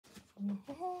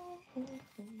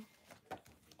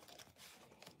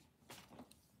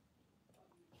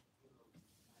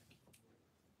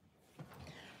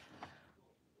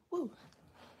Woo.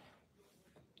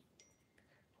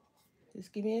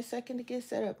 Just give me a second to get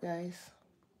set up, guys.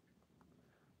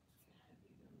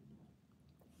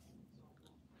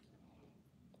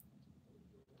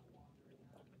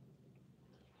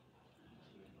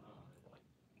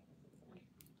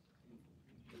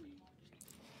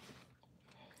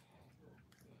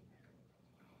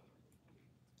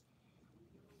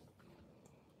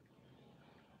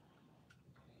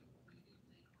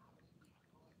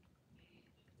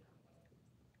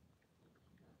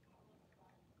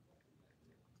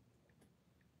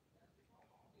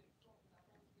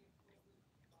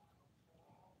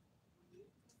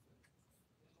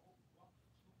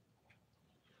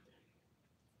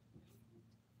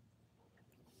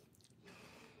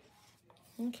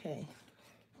 Okay.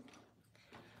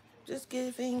 Just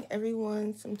giving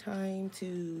everyone some time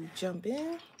to jump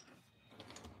in.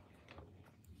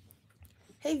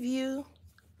 Hey, View.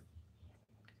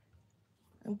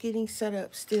 I'm getting set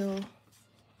up still.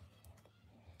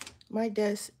 My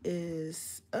desk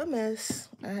is a mess.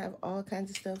 I have all kinds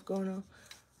of stuff going on.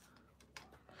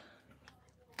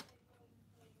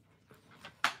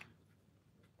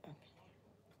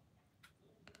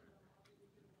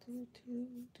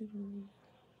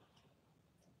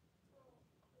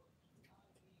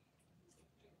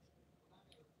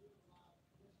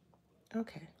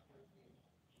 Okay.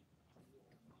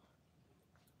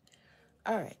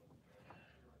 All right.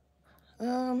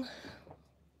 All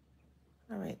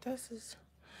right, this is,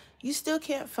 you still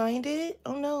can't find it?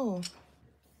 Oh no.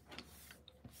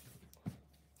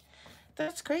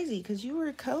 That's crazy, because you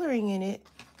were coloring in it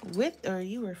with, or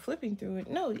you were flipping through it.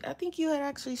 No, I think you had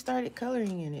actually started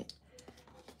coloring in it.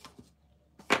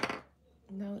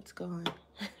 Now it's gone.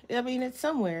 I mean, it's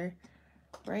somewhere,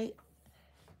 right?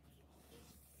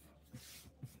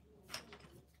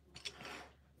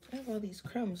 I have all these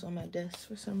crumbs on my desk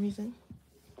for some reason.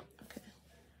 Okay.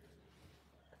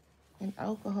 And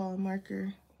alcohol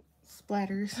marker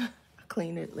splatters. I'll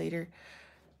clean it later.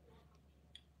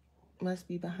 Must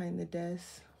be behind the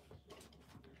desk.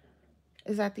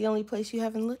 Is that the only place you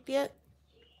haven't looked yet?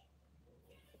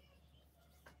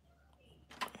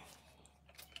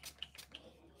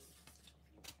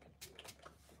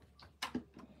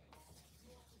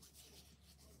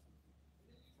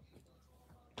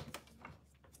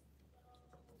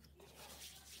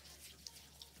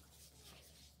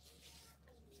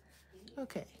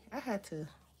 Okay, I had to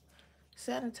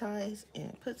sanitize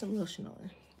and put some lotion on.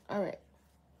 All right.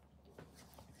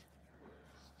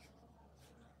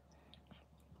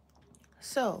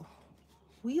 So,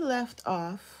 we left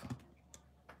off.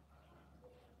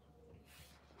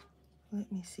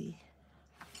 Let me see.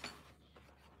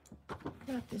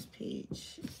 Not this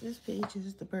page. This page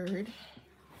is the bird.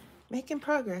 Making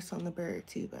progress on the bird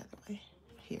too, by the way.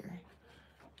 Here.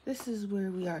 This is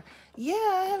where we are. Yeah,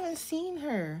 I haven't seen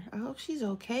her. I hope she's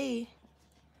okay.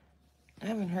 I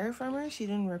haven't heard from her. She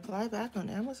didn't reply back on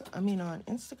Amazon. I mean, on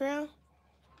Instagram.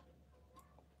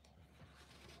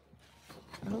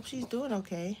 I hope she's doing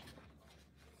okay.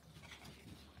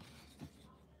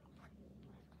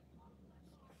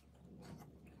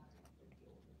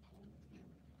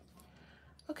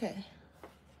 Okay.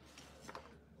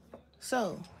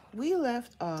 So, we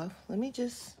left off. Let me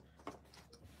just,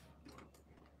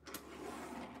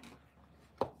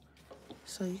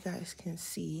 so you guys can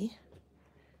see.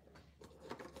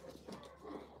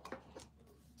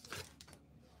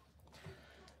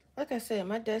 Like I said,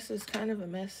 my desk is kind of a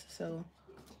mess, so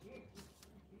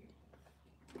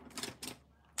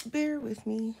bear with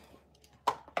me.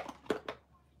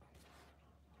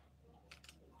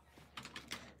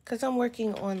 Because I'm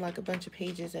working on like a bunch of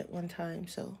pages at one time,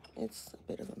 so it's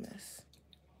a bit of a mess.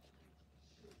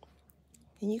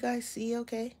 Can you guys see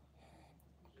okay?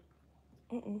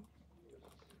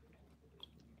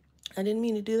 I didn't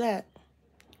mean to do that.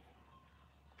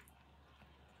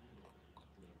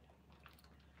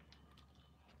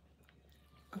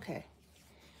 Okay.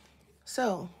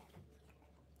 So,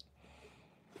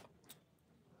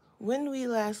 when we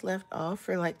last left off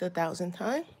for like the 1,000th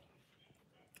time,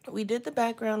 we did the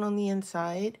background on the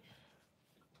inside,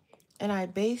 and I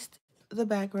based the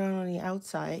background on the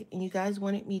outside, and you guys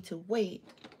wanted me to wait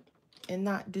and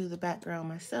not do the background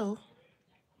myself.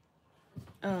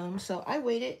 So I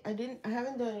waited. I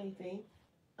haven't done anything.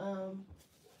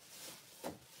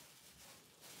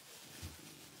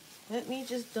 Let me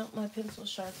just dump my pencil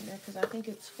sharpener because I think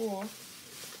it's full.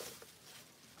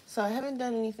 So I haven't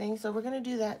done anything. So we're going to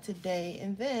do that today.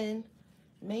 And then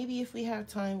Maybe if we have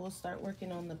time, we'll start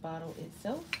working on the bottle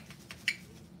itself.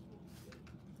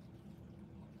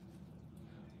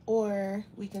 Or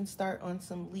we can start on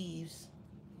some leaves.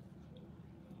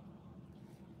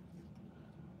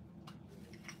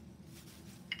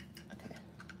 Okay.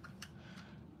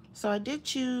 So I did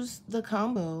choose the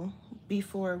combo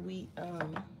before we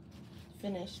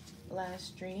finished last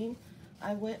stream.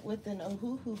 I went with an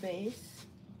Ohuhu base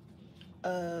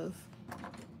of,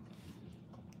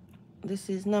 this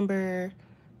is number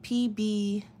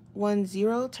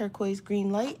PB10, turquoise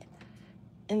green light.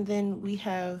 And then we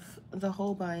have the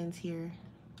Holbeins here.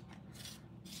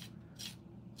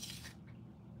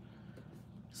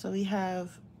 So we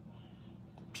have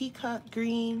peacock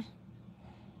green,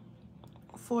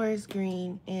 forest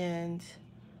green, and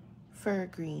fir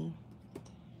green.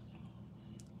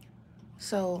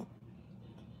 So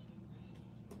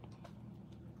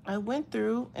I went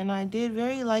through and I did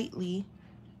very lightly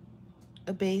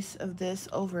a base of this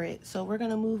over it. So we're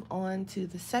gonna move on to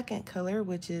the second color,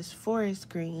 which is forest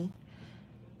green.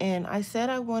 And I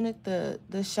said I wanted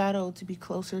the shadow to be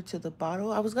closer to the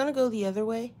bottle. I was gonna go the other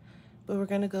way, but we're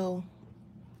gonna go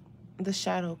the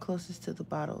shadow closest to the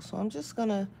bottle. So I'm just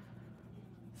gonna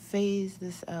phase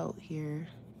this out here.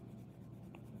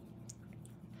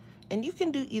 And you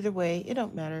can do either way, it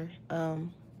don't matter.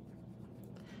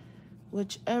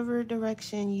 Whichever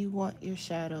direction you want your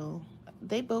shadow.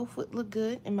 They both would look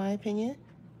good in my opinion.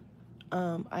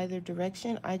 Either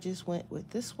direction. I just went with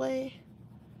this way.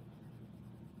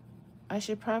 I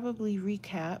should probably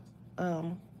recap.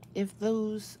 If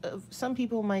those, some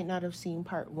people might not have seen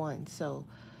part 1. So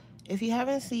if you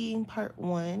haven't seen part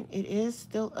 1, it is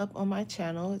still up on my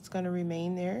channel. It's going to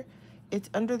remain there. It's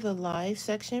under the live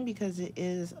section because it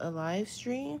is a live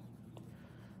stream.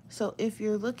 So if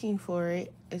you're looking for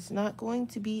it, it's not going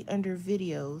to be under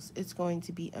videos. It's going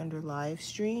to be under live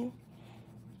stream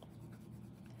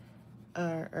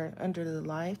or under the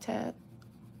live tab.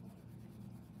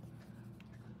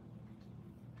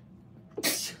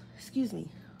 Excuse me.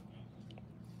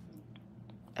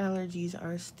 Allergies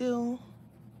are still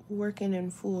working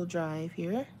in full drive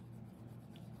here.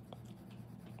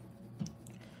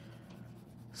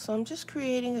 So I'm just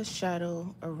creating a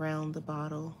shadow around the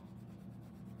bottle.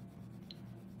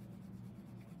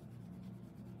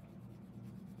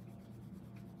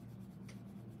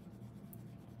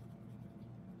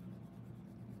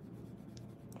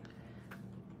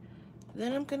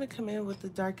 Then I'm gonna come in with the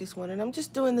darkest one, and I'm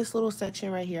just doing this little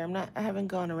section right here. I haven't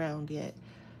gone around yet.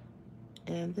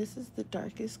 And this is the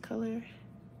darkest color.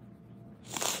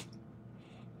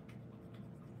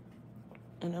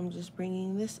 And I'm just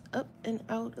bringing this up and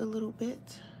out a little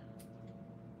bit.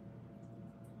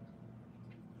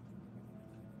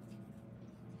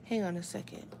 Hang on a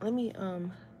second. Let me,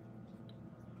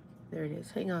 there it is.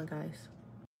 Hang on, guys.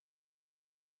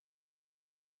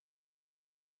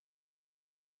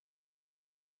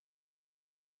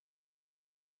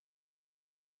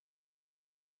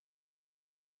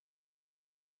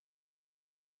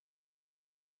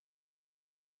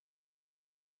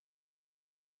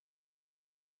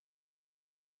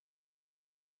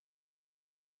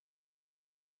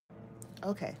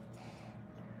 Okay.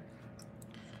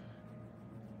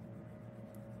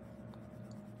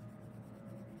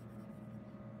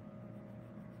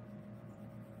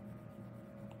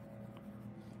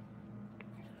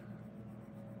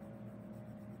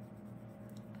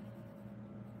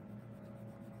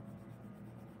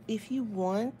 If you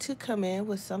want to come in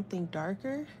with something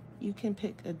darker, you can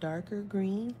pick a darker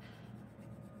green.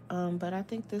 But I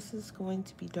think this is going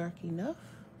to be dark enough.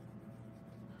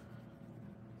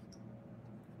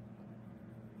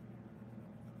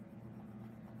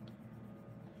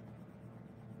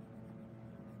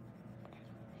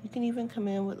 You can even come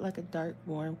in with like a dark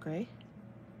warm gray.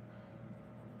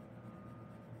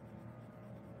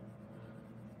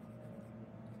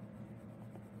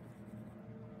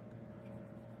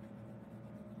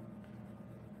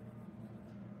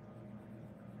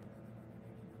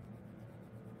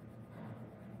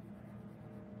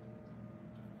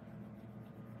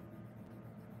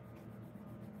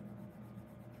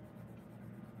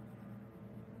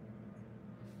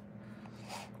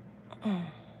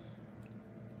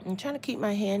 I'm trying to keep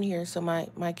my hand here so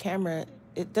my camera,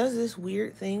 it does this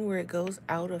weird thing where it goes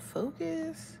out of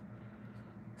focus.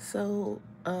 So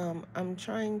I'm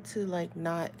trying to like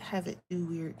not have it do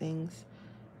weird things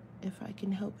if I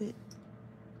can help it.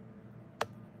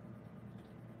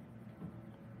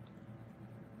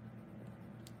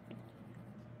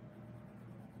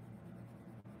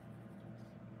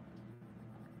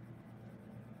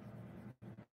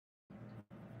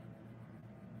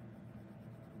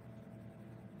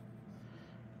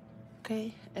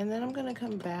 Okay, and then I'm gonna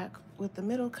come back with the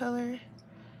middle color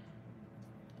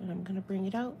and I'm gonna bring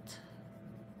it out.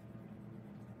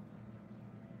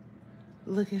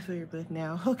 Looking for your book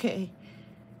now. Okay,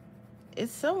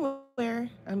 it's somewhere.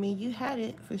 I mean, you had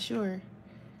it for sure,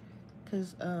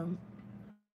 because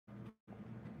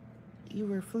you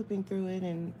were flipping through it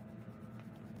and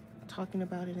talking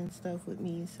about it and stuff with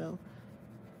me. So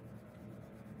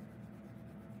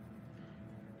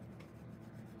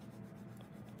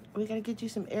we gotta get you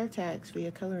some air tags for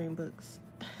your coloring books,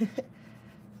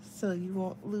 so you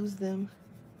won't lose them.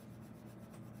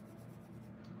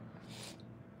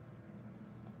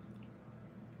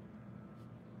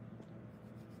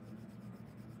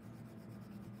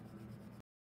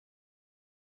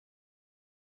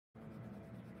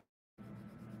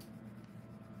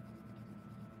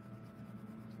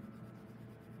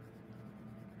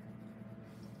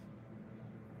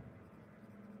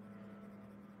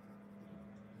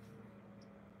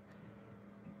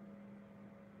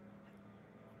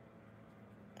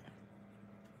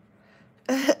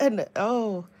 And,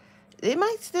 oh, it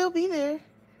might still be there.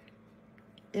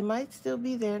 It might still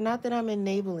be there. Not that I'm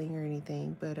enabling or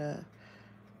anything, but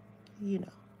you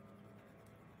know,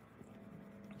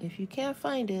 if you can't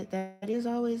find it, that is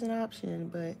always an option.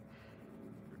 But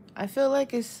I feel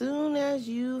like as soon as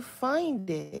you find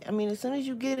it, I mean, as soon as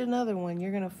you get another one,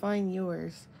 you're gonna find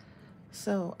yours.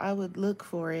 So I would look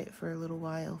for it for a little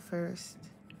while first.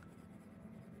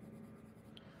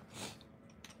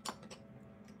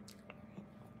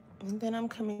 And then I'm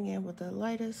coming in with the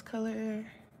lightest color.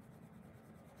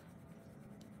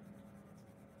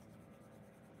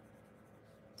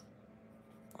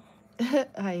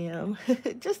 I am.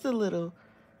 Just a little.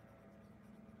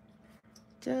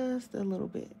 Just a little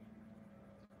bit.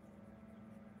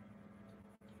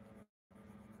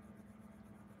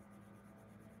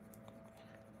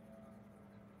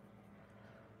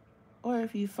 Or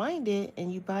if you find it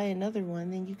and you buy another one,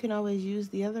 then you can always use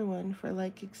the other one for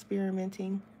like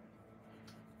experimenting.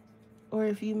 Or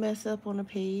if you mess up on a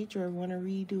page or want to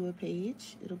redo a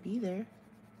page, it'll be there.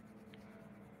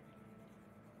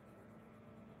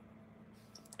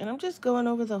 And I'm just going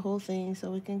over the whole thing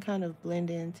so it can kind of blend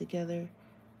in together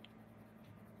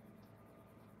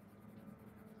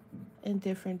in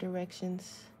different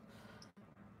directions.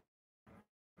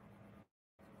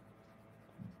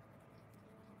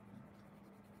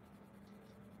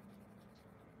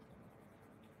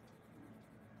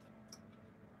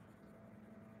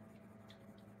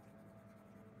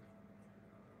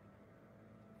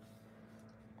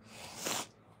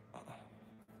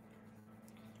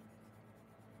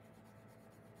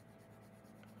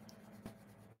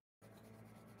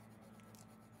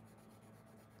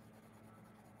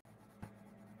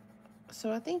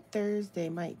 So I think Thursday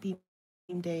might be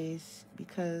days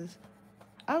because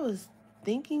I was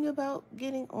thinking about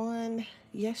getting on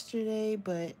yesterday,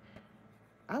 but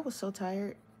I was so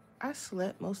tired. I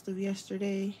slept most of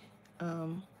yesterday.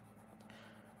 Um,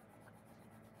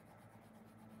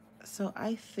 so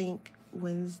I think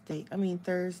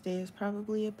Thursday is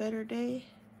probably a better day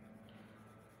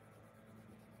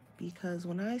because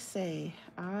when I say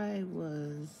I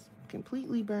was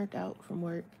completely burnt out from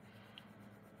work,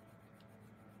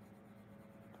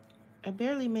 I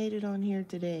barely made it on here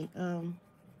today.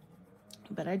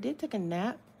 But I did take a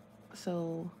nap,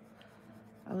 so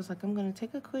I was like, I'm gonna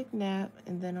take a quick nap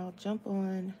and then I'll jump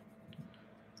on.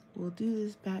 We'll do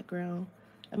this background.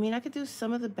 I mean, I could do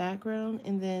some of the background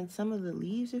and then some of the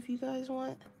leaves if you guys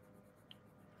want.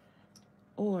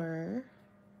 Or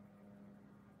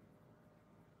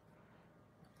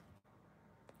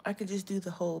I could just do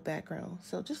the whole background.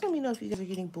 So just let me know if you guys are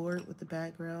getting bored with the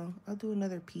background. I'll do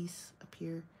another piece up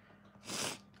here.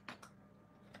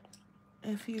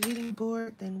 If you're getting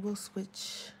bored, then we'll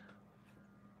switch.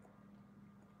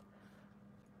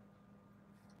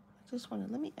 I just want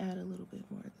to, let me add a little bit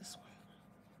more of this one.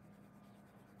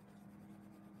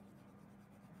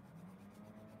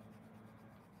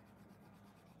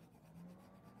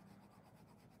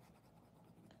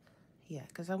 Yeah,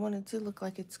 because I want it to look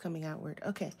like it's coming outward.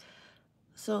 Okay,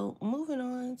 so moving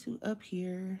on to up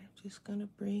here, just gonna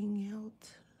bring out,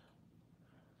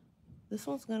 this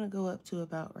one's gonna go up to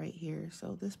about right here.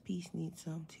 So this piece needs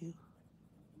some too.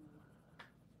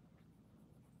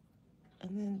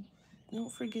 And then don't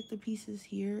forget the pieces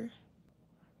here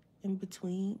in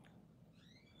between.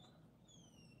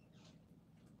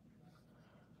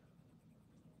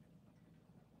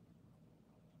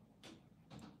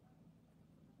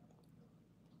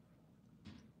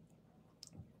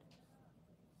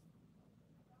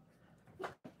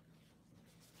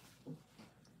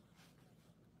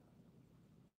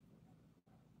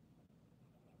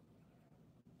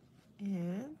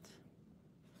 And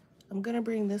I'm gonna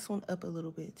bring this one up a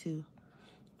little bit too,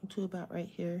 to about right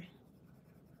here.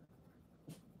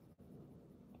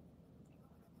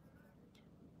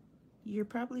 You're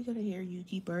probably gonna hear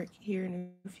Yuki bark here in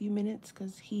a few minutes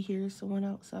because he hears someone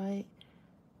outside,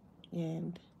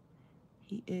 and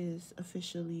he is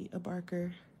officially a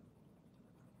barker.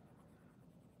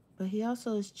 But he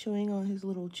also is chewing on his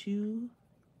little chew,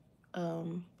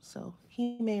 so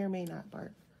he may or may not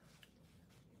bark.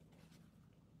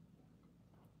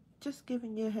 Just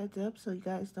giving you a heads up so you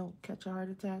guys don't catch a heart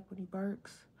attack when he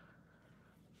barks.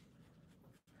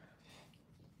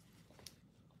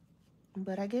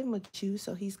 But I gave him a chew,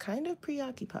 so he's kind of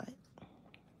preoccupied.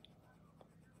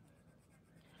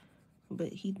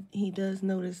 But he does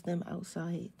notice them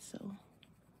outside, so.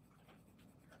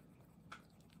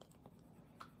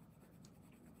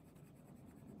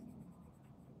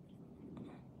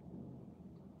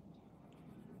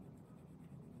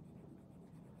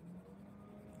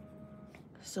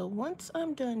 So once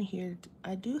I'm done here,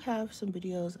 I do have some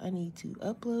videos I need to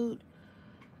upload.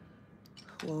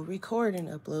 Well, record and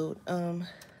upload.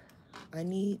 I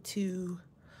need to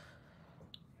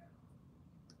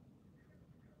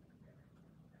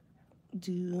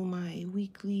do my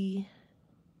weekly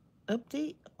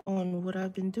update on what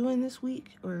I've been doing this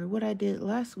week, or what I did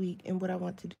last week, and what I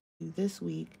want to do this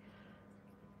week.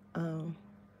 Um,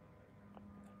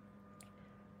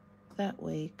 that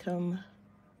way,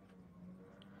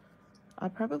 I'll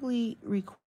probably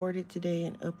record it today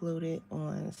and upload it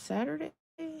on Saturday,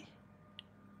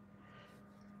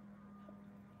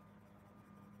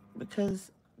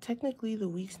 because technically the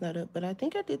week's not up, but I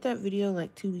think I did that video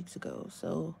like 2 weeks ago,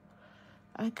 so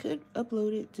I could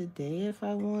upload it today if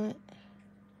I want,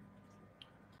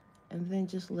 and then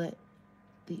just let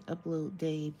the upload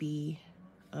day be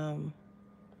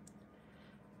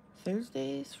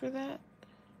Thursdays for that,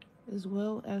 as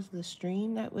well as the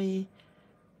stream. That way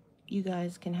you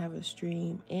guys can have a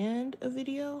stream and a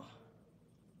video.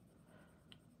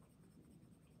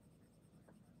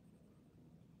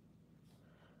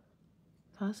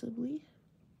 Possibly.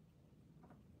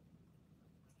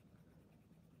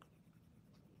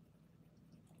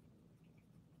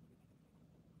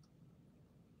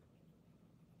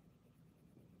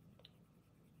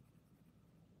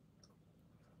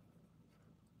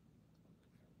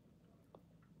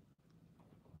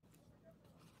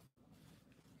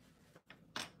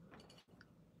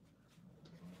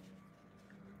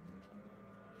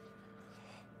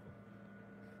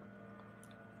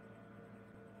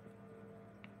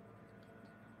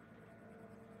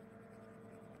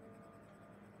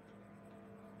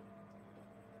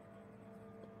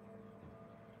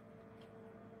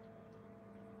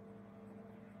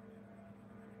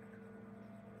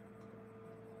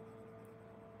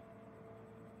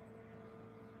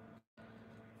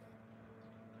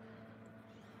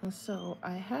 So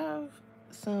I have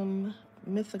some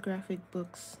mythographic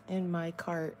books in my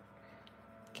cart.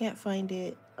 Can't find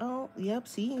it. Oh, yep.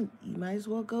 See, you might as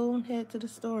well go and head to the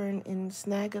store and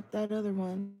snag up that other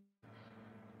one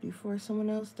before someone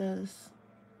else does.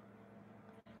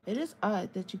 It is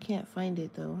odd that you can't find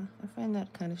it, though. I find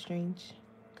that kind of strange,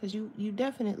 because you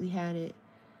definitely had it.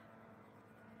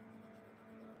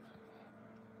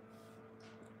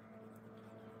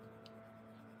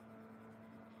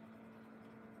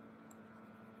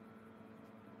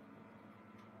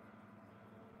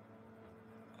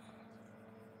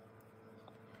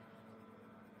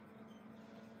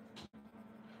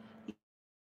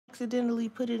 Accidentally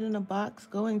put it in a box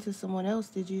going to someone else,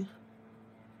 did you?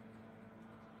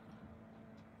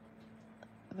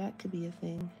 That could be a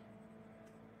thing.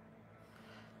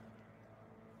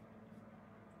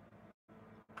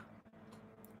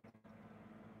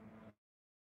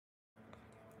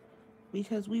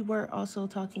 Because we were also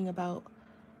talking about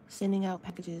sending out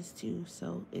packages too,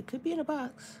 so it could be in a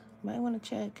box. Might want to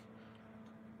check.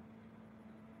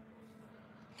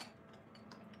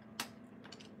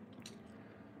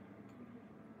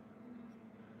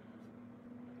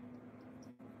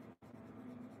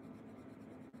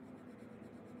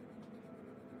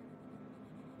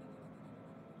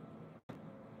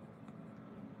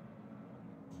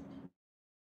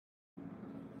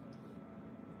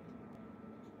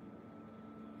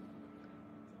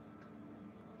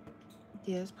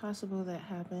 Yeah, it's possible that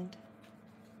happened.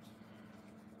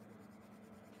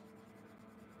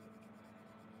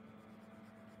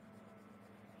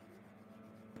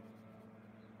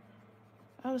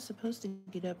 I was supposed to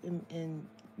get up and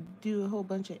do a whole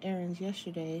bunch of errands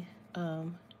yesterday.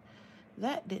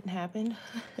 That didn't happen.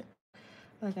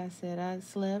 Like I said, I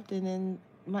slept, and then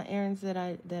my errands that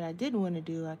I did want to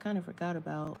do, I kind of forgot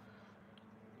about.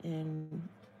 And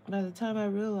by the time I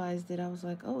realized it, I was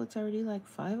like, oh, it's already like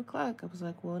 5 o'clock. I was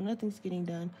like, well, nothing's getting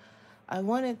done. I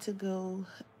wanted to go,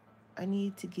 I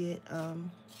need to get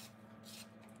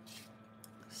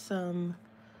some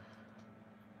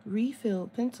refill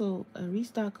pencil,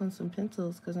 restock on some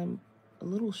pencils because I'm a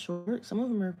little short. Some of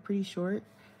them are pretty short.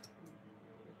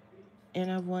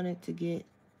 And I wanted to get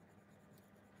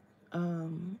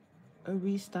um, a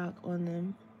restock on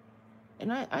them.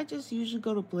 And I just usually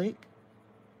go to Blick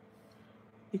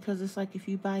because it's like if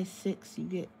you buy 6, you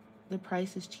get the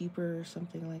price is cheaper or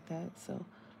something like that. So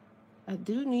I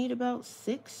do need about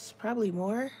 6, probably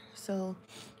more. So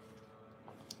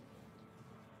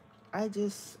I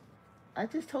just I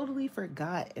just totally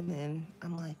forgot, and then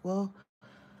I'm like, well,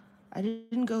 I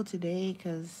didn't go today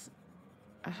because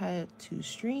I had to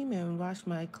stream and wash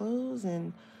my clothes,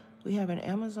 and we have an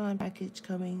Amazon package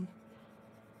coming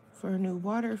for a new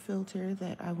water filter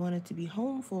that I wanted to be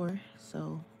home for.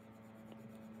 So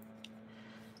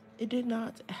it did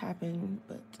not happen,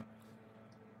 but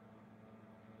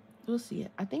we'll see.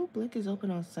 I think Blick is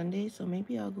open on Sunday, so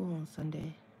maybe I'll go on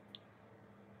Sunday.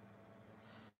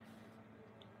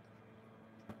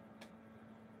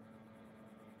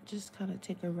 Just kind of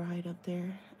take a ride up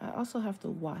there. I also have to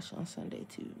wash on Sunday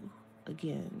too,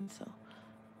 again. So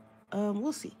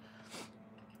we'll see.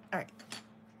 All right.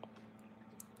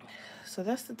 So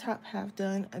that's the top half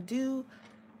done.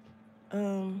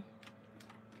 Um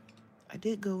I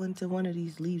did go into one of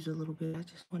these leaves a little bit. I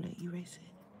just want to erase it.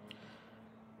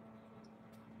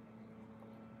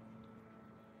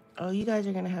 Oh, you guys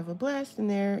are gonna have a blast in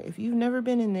there. If you've never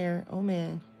been in there, oh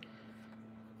man.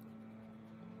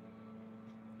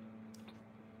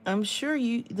 I'm sure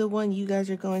the one you guys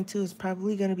are going to is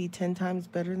probably gonna be 10 times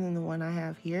better than the one I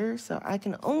have here. So I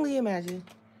can only imagine.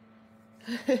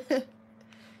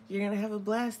 You're gonna have a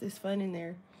blast. It's fun in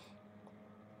there.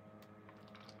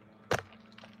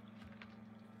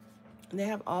 And they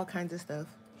have all kinds of stuff.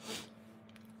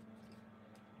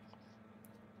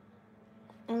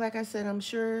 And like I said, I'm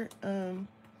sure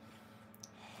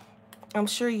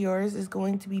yours is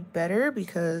going to be better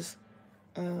because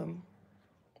um,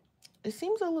 it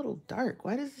seems a little dark.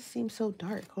 Why does it seem so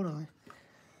dark? Hold on.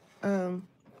 Um,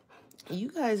 you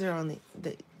guys are on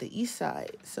the east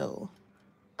side, so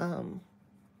um,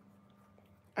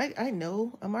 I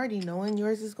know I'm already knowing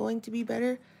yours is going to be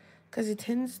better because it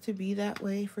tends to be that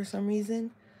way for some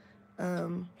reason.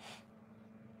 Um,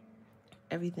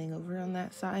 Everything over on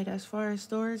that side, as far as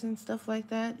stores and stuff like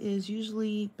that, is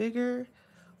usually bigger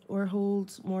or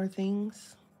holds more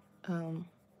things. Um,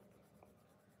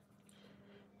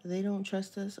 they don't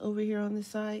trust us over here on this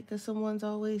side because someone's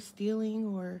always stealing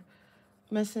or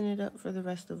messing it up for the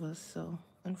rest of us. So,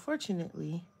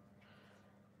 unfortunately,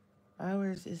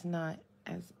 ours is not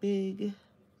as big,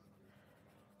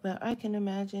 but I can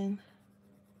imagine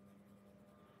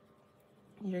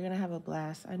you're gonna have a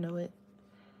blast. I know it.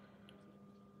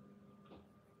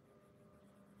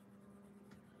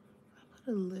 I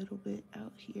put a little bit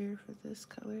out here for this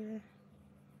color.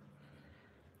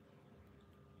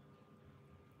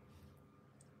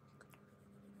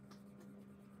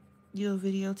 You'll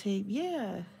videotape?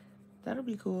 Yeah, that'll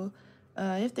be cool.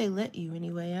 If they let you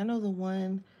anyway. I know the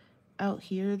one out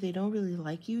here, they don't really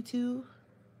like you to.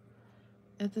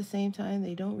 At the same time,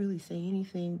 they don't really say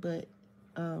anything, but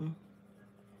um,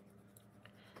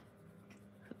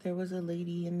 there was a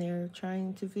lady in there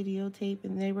trying to videotape,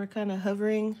 and they were kind of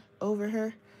hovering over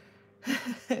her.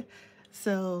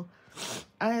 So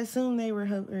I assume they were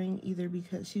hovering either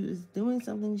because she was doing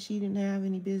something she didn't have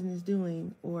any business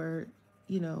doing, or,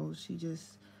 she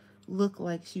just looked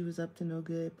like she was up to no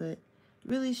good. But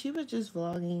really, she was just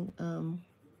vlogging.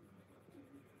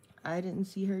 I didn't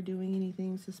see her doing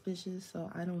anything suspicious,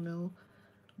 so I don't know.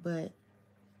 But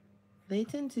they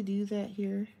tend to do that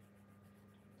here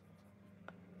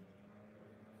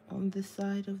on this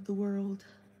side of the world.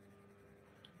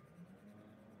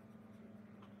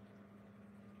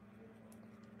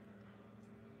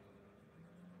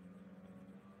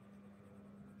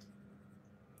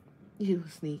 You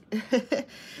sneak.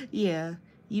 Yeah,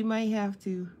 you might have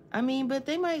to. I mean, but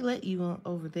they might let you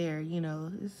over there.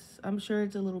 I'm sure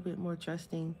it's a little bit more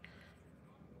trusting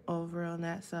over on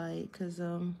that side because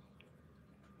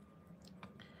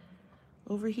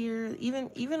over here, even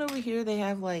over here, they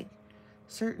have like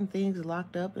certain things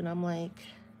locked up, and I'm like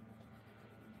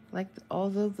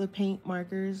all of the paint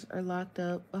markers are locked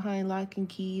up behind lock and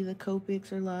key. The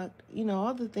Copics are locked.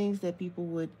 All the things that people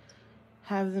would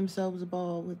have themselves a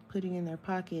ball with putting in their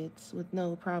pockets with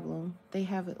no problem. They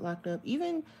have it locked up.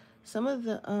 Even some of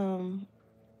the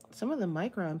some of the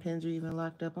micron pens are even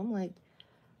locked up. I'm like,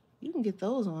 You can get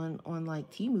those on like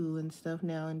Temu and stuff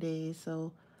nowadays.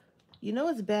 So you know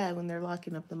it's bad when they're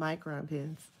locking up the micron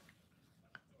pins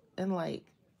and like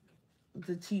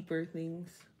the cheaper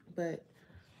things. But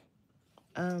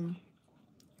um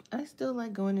I still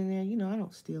like going in there. You know, I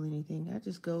don't steal anything. I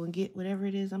just go and get whatever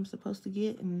it is I'm supposed to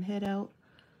get and head out.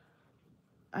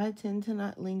 I tend to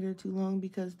not linger too long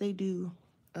because they do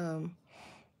um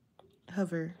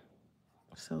hover.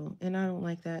 So, and I don't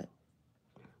like that.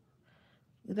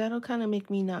 That'll kind of make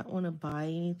me not want to buy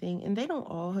anything. And they don't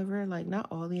all hover, like not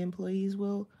all the employees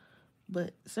will,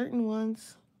 but certain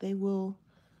ones they will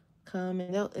come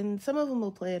and they'll and some of them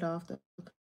will play it off. They'll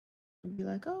be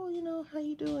like, "Oh, you know, how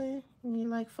you doing?" And you're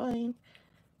like, "Fine,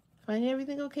 fine,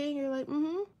 everything okay?" And you're like,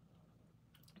 "Mm-hmm."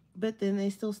 But then they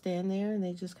still stand there and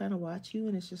they just kind of watch you,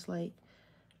 and it's just like,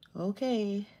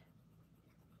 okay,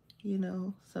 you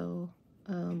know. So,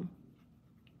 um,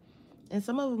 and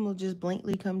some of them will just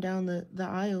blankly come down the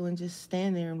aisle and just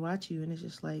stand there and watch you, and it's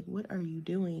just like, what are you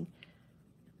doing?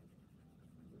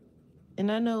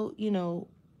 And I know, you know,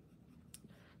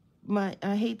 my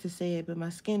I hate to say it, but my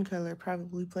skin color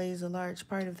probably plays a large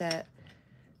part of that,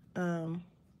 um,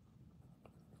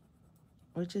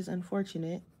 which is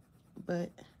unfortunate.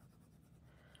 But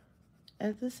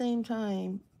at the same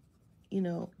time, you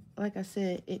know, like I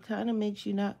said, it kind of makes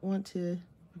you not want to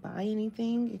buy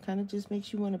anything. It kind of just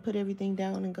makes you want to put everything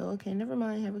down and go, okay, never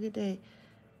mind, have a good day,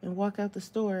 and walk out the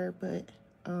store. But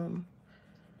um,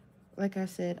 like I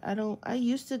said, I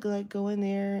used to like go in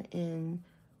there and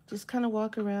just kind of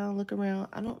walk around, look around.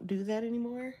 I don't do that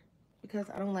anymore because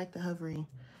I don't like the hovering.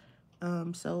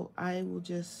 So I will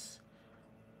just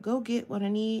go get what I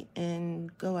need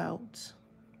and go out.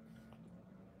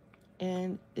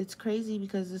 And it's crazy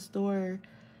because the store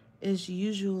is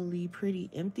usually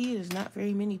pretty empty. There's not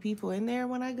very many people in there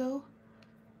when I go.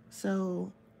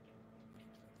 So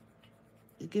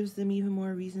it gives them even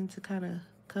more reason to kind of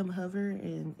come hover,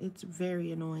 and it's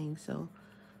very annoying. So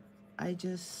I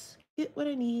just get what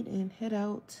I need and head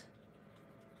out.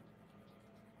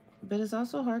 But it's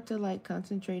also hard to like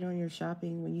concentrate on your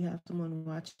shopping when you have someone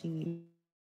watching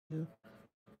you.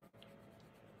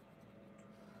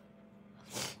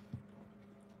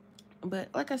 But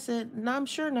like I said, no, I'm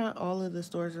sure not all of the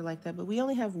stores are like that, but we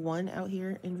only have one out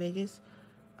here in Vegas,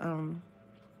 um,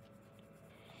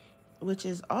 which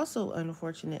is also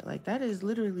unfortunate. Like that is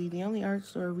literally the only art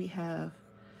store we have,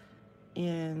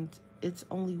 and it's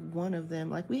only one of them.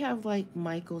 Like we have like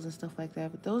Michaels and stuff like that,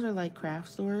 but those are like craft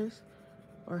stores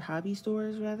or hobby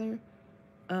stores rather.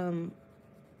 Um,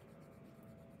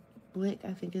 Blick,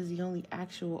 I think, is the only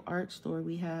actual art store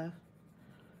we have,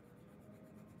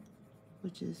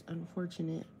 which is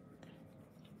unfortunate.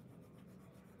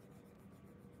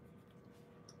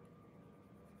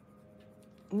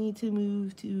 Need to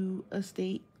move to a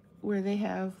state where they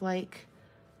have like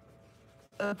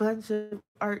a bunch of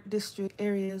art district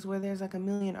areas where there's like a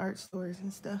million art stores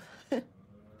and stuff.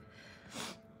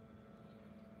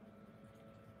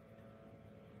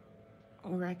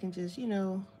 Where I can just, you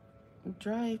know,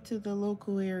 drive to the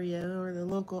local area or the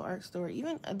local art store.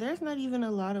 Even there's not even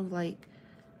a lot of like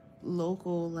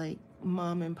local like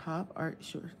mom and pop art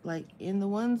stores. Like in the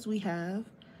ones we have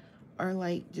are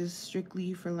like just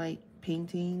strictly for like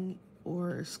painting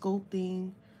or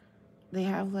sculpting. They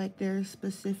have like their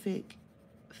specific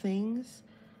things.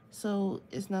 So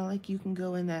it's not like you can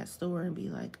go in that store and be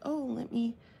like, oh, let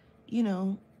me, you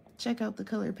know, check out the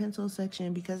colored pencil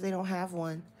section because they don't have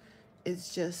one.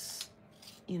 It's just,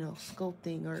 you know,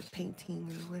 sculpting or painting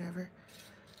or whatever.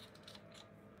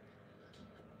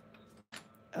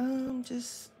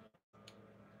 Just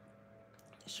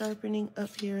sharpening up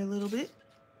here a little bit.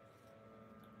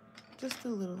 Just a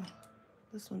little.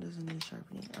 This one doesn't need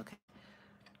sharpening. Okay.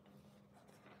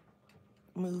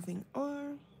 Moving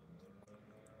on.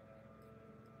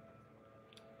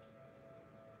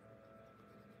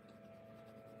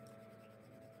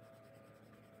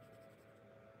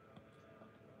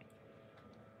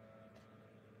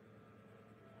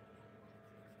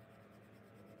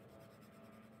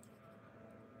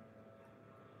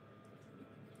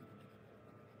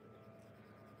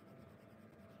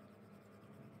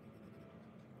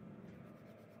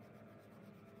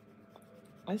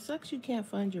 It sucks you can't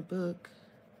find your book.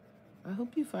 I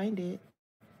hope you find it.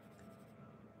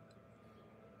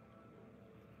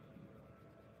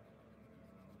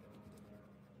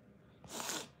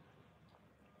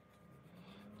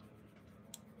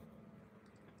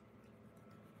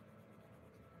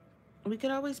 We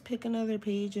could always pick another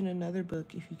page in another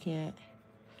book if you can't.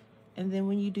 And then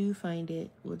when you do find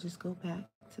it, we'll just go back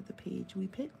to the page we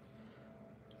picked.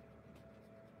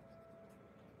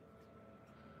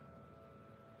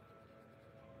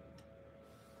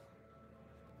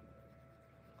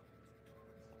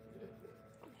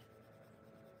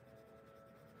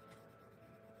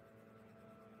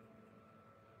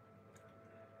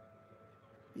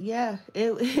 Yeah,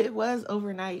 it was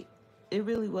overnight. It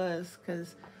really was,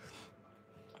 because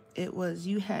it was,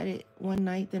 you had it one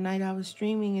night, the night I was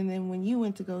streaming, and then when you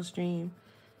went to go stream,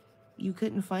 you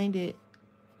couldn't find it.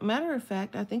 Matter of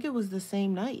fact, I think it was the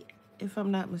same night, if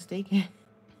I'm not mistaken.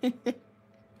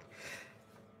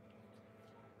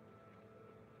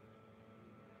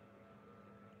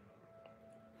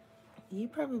 You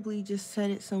probably just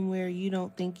set it somewhere you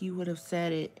don't think you would have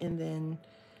set it, and then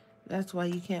that's why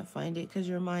you can't find it, because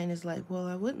your mind is like, well,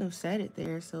 I wouldn't have set it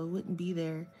there, so it wouldn't be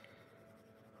there.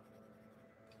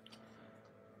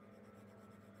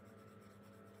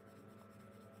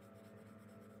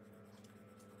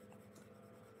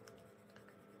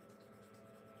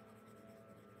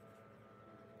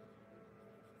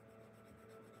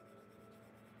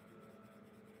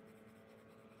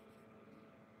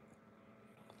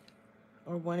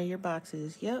 Or one of your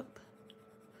boxes. Yep.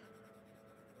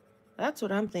 That's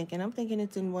what I'm thinking. I'm thinking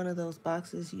it's in one of those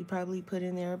boxes you probably put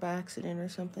in there by accident or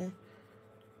something.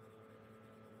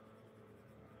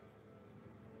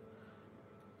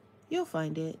 You'll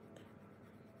find it.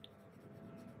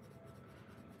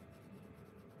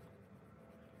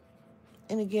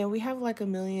 And again, we have like a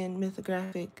million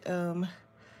mythographic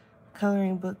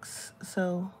coloring books,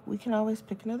 so we can always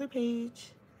pick another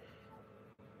page.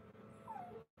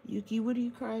 Yuki, what are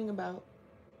you crying about?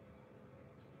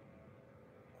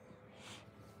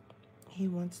 He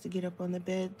wants to get up on the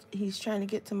bed. He's trying to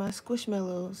get to my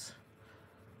squishmallows,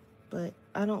 but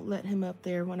I don't let him up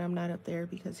there when I'm not up there,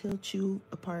 because he'll chew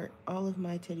apart all of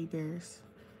my teddy bears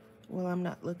while I'm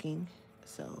not looking.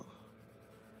 So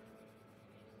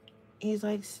he's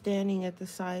like standing at the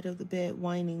side of the bed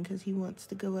whining because he wants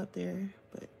to go up there,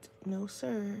 but no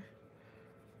sir.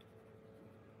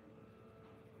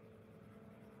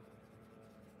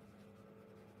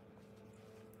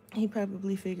 He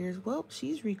probably figures, well,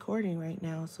 she's recording right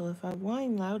now, so if I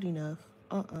whine loud enough,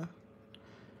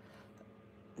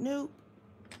 nope.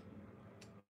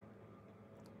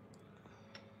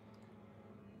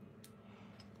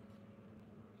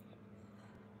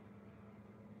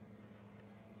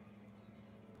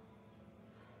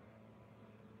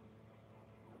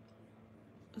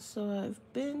 So I've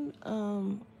been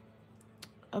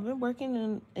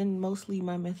working in mostly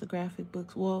my mythographic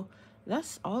books. Well,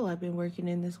 that's all I've been working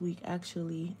in this week,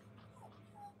 actually.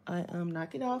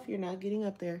 Knock it off. You're not getting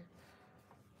up there.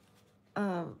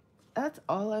 Um, that's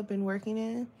all I've been working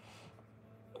in,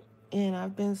 and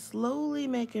I've been slowly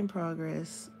making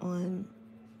progress on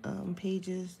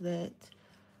pages that,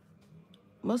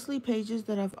 mostly pages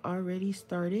that I've already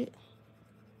started.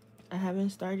 I haven't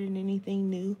started anything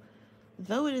new,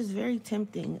 though it is very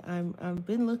tempting. I've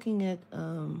been looking at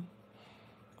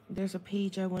there's a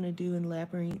page I want to do in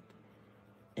Labyrinth,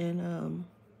 and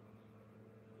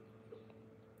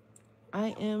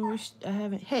I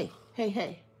haven't. Hey,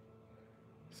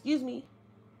 excuse me.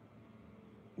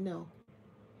 No,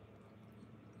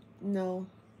 no.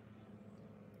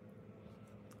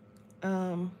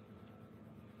 Um,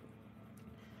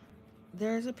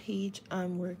 there's a page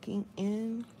I'm working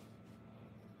in.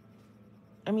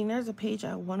 I mean, there's a page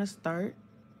I want to start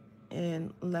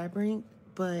in Labyrinth,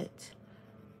 but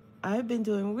I've been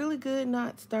doing really good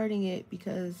not starting it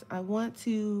because I want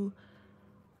to,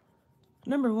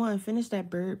 number one, finish that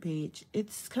bird page.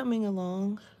 It's coming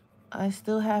along. I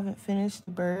still haven't finished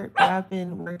the bird, but I've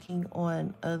been working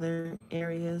on other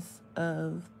areas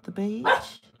of the page.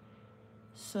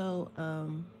 So,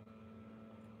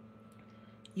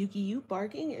 Yuki, you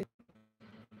barking?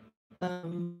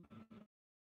 Um,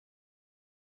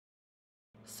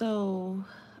 so,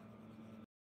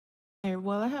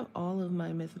 well, I have all of my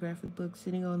mythographic books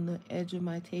sitting on the edge of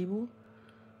my table.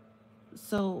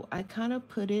 So I kind of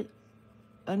put it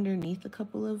underneath a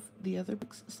couple of the other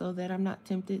books so that I'm not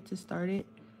tempted to start it.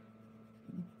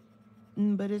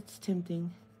 But it's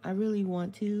tempting. I really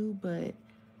want to, but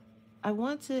I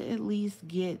want to at least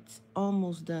get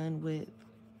almost done with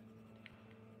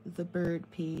the bird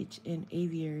page in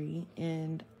aviary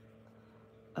and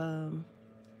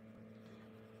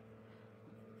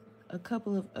a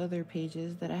couple of other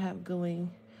pages that I have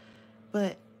going.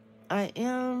 But I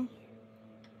am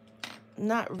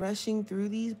not rushing through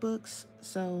these books,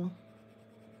 so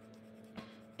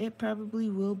it probably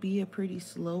will be a pretty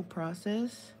slow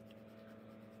process.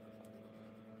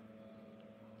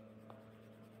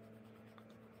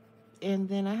 And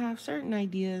then I have certain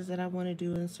ideas that I want to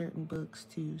do in certain books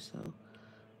too, so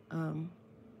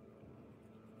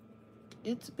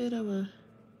it's a bit of a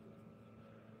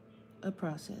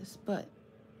process, but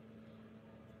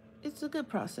it's a good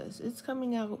process. It's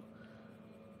coming out.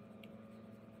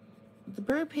 The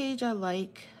bird page I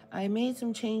like. I made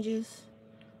some changes.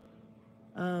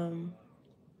 Um,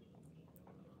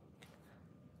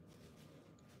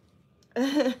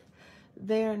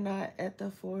 they are not at the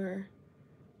 4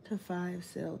 to 5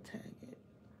 sale tag.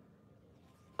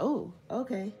 Oh,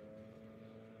 okay.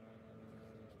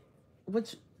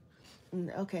 Which,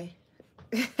 okay.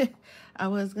 I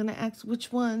was gonna ask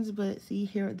which ones, but see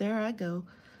here, there I go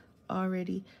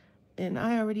already. And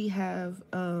I already have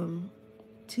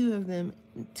two of them,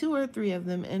 2 or 3 of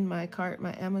them in my cart,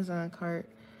 my Amazon cart.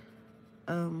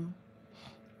 Um,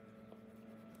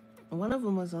 one of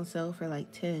them was on sale for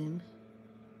like 10.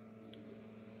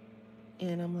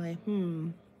 And I'm like,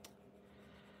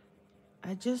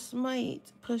 I just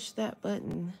might push that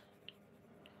button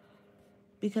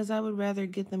because I would rather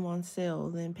get them on sale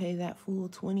than pay that full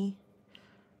 20.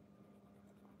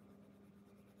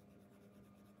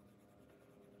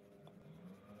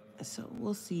 So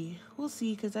we'll see. We'll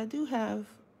see because I do have,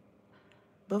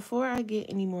 before I get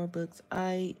any more books,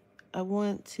 I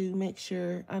want to make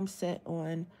sure I'm set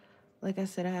on, like I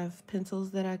said, I have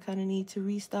pencils that I kind of need to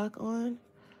restock on.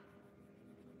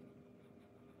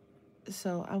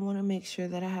 So I want to make sure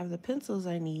that I have the pencils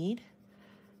I need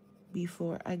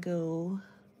before I go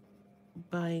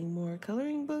buying more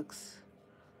coloring books.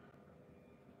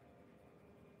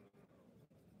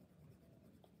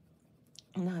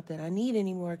 Not that I need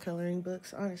any more coloring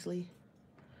books, honestly.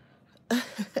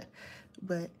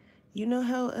 But you know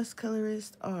how us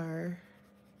colorists are.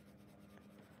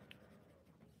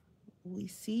 We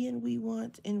see and we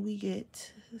want and we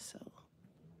get. So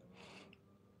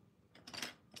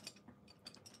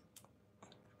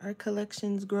our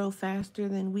collections grow faster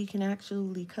than we can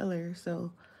actually color.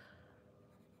 So,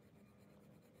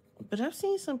 but I've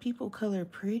seen some people color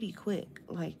pretty quick.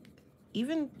 Like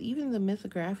even the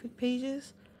mythographic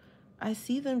pages, I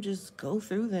see them just go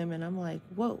through them and I'm like,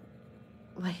 whoa.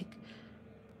 Like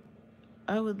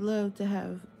I would love to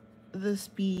have the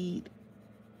speed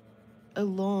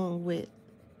along with,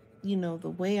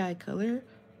 the way I color.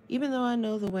 Even though I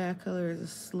know the way I color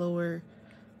is slower,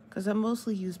 because I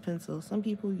mostly use pencils. Some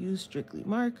people use strictly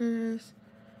markers,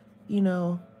 you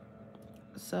know.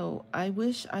 So I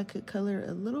wish I could color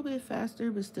a little bit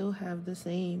faster but still have the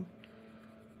same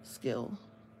skill,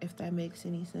 if that makes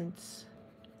any sense.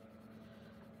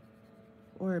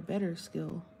 Or a better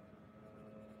skill.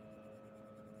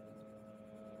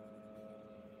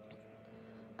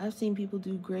 I've seen people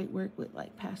do great work with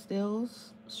like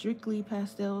pastels, strictly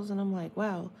pastels, and I'm like,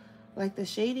 wow, like the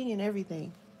shading and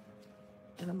everything.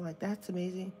 And I'm like, that's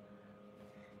amazing.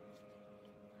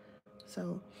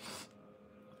 So,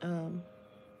 um,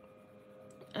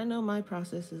 I know my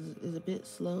process is a bit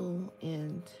slow,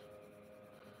 and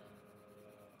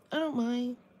I don't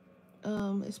mind.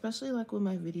 Especially like with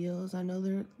my videos, I know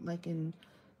they're like in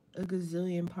a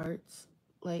gazillion parts.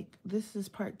 Like this is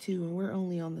part 2, and we're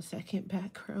only on the second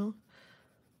background.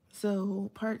 So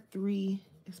part 3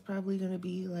 is probably gonna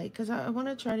be like, cause I want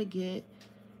to try to get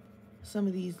some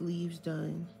of these leaves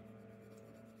done.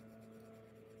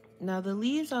 Now the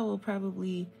leaves I will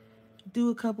probably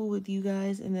do a couple with you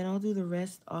guys, and then I'll do the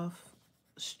rest off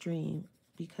stream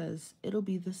because it'll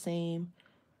be the same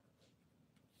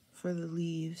for the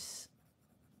leaves.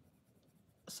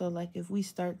 So like if we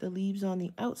start the leaves on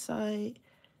the outside,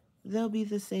 they'll be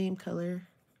the same color.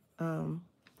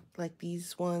 Like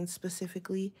these ones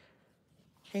specifically.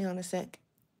 Hang on a sec.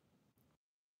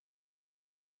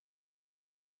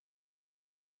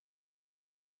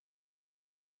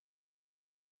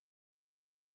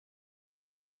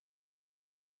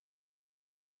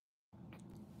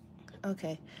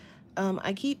 Okay.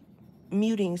 I keep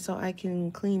muting so I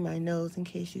can clean my nose in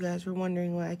case you guys were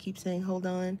wondering why I keep saying hold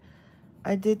on.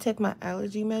 I did take my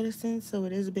allergy medicine, so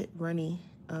it is a bit runny.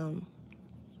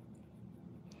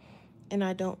 And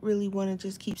I don't really want to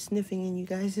just keep sniffing in you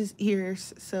guys'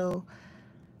 ears, so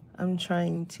I'm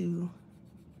trying to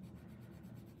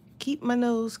keep my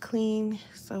nose clean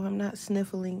so I'm not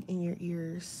sniffling in your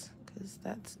ears, because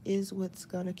that is what's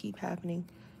gonna keep happening.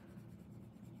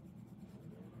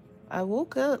 I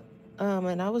woke up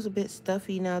and I was a bit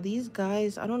stuffy. Now these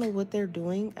guys, I don't know what they're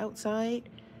doing outside,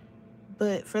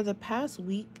 but for the past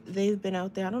week they've been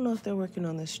out there. I don't know if they're working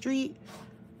on the street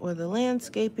or the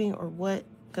landscaping or what,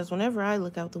 because whenever I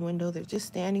look out the window they're just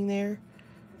standing there.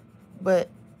 But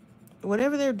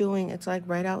whatever they're doing, it's like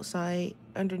right outside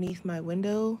underneath my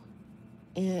window,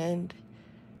 and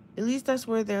at least that's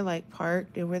where they're like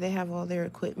parked and where they have all their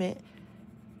equipment.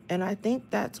 And I think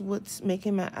that's what's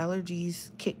making my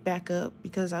allergies kick back up,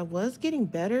 because I was getting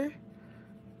better.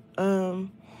 But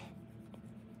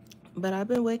I've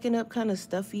been waking up kind of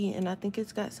stuffy, and I think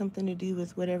it's got something to do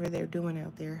with whatever they're doing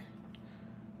out there.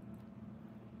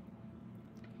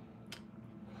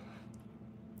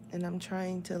 and I'm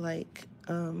trying to like,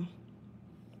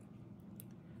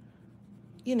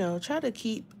 you know, try to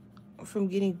keep from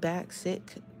getting back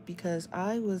sick because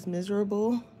I was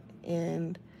miserable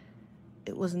and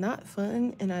it was not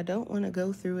fun and I don't want to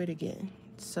go through it again.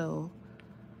 So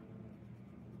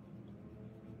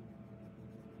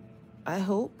I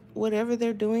hope whatever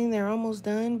they're doing, they're almost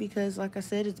done because like I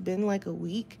said, it's been like a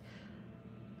week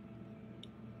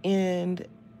and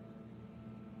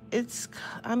it's,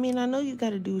 I mean, I know you got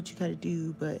to do what you got to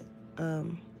do, but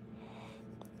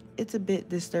it's a bit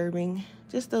disturbing,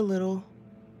 just a little.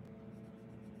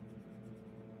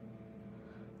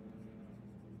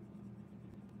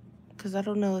 Because I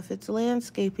don't know if it's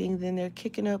landscaping, then they're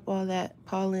kicking up all that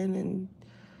pollen and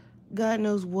God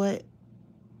knows what.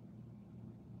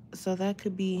 So that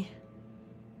could be,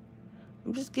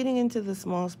 I'm just getting into the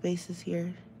small spaces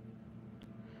here.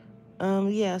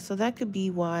 Yeah, so that could be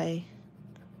why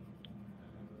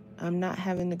I'm not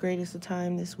having the greatest of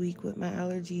time this week with my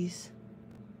allergies.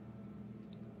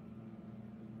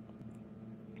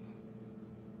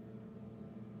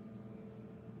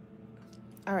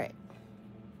 All right.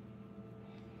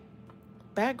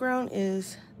 Background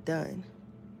is done.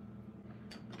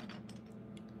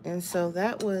 And so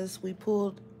that was, we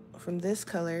pulled from this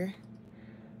color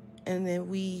and then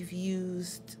we've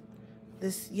used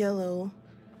this yellow.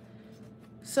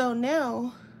 So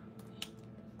now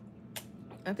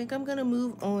I think I'm gonna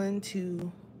move on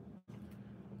to,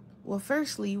 well,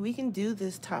 firstly, we can do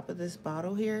this top of this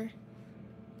bottle here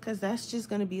because that's just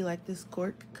gonna be like this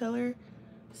cork color.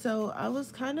 So I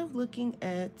was kind of looking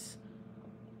at,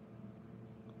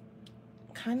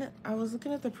 I was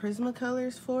looking at the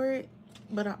Prismacolors for it,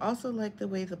 but I also like the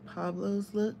way the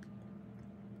Pablos look.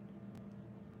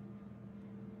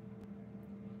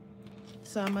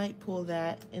 So I might pull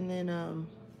that, and then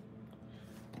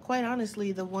quite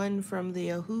honestly, the one from the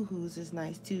Ohuhus is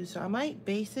nice too. So I might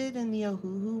base it in the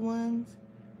Ohuhu ones,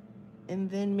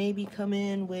 and then maybe come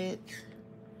in with,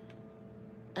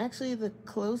 actually the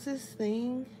closest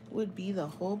thing would be the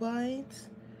Holbeins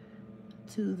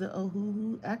to the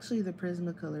Ohuhu. Actually, the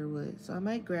Prismacolor would. So I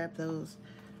might grab those.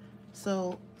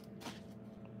 So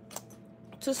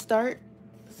to start,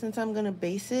 since I'm gonna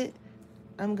base it,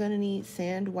 I'm gonna need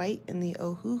sand white in the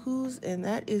Ohuhus, and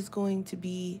that is going to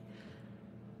be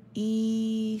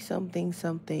E something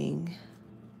something.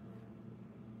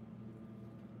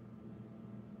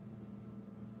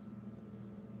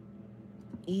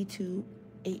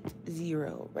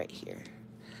 E280 right here.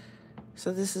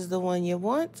 So this is the one you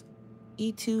want,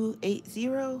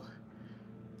 E280,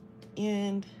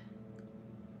 and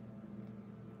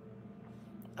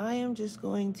I am just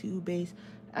going to base,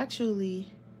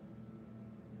 actually,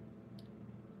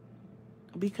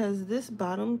 because this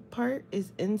bottom part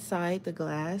is inside the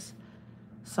glass,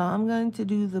 so I'm going to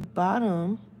do the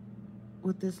bottom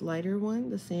with this lighter one,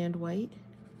 the sand white.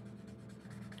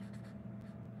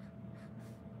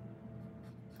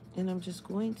 And I'm just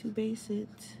going to base it.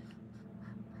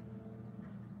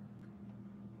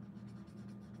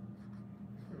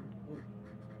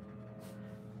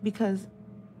 Because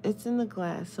it's in the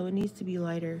glass, so it needs to be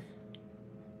lighter.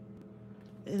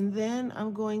 And then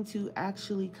I'm going to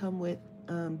actually come with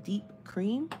deep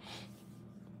cream.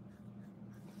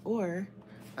 Or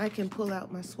I can pull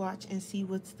out my swatch and see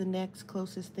what's the next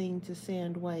closest thing to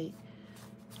sand white.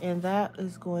 And that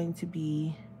is going to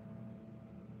be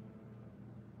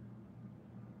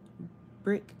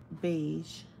brick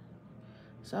beige.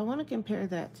 So I want to compare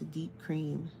that to deep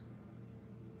cream.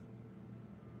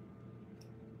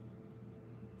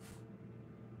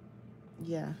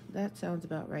 Yeah, that sounds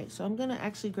about right. So I'm going to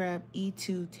actually grab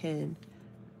E210,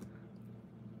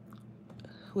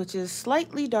 which is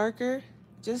slightly darker,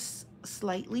 just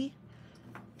slightly.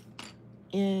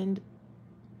 And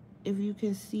if you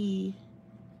can see,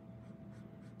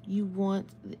 you want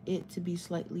it to be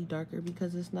slightly darker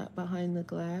because it's not behind the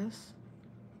glass.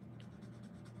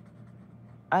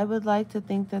 I would like to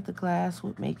think that the glass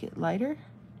would make it lighter.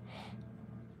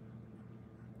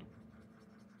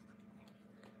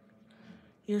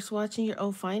 You're swatching your,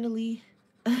 oh, finally.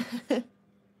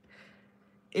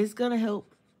 It's gonna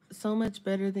help so much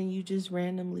better than you just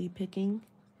randomly picking.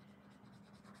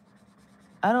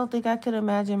 I don't think I could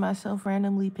imagine myself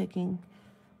randomly picking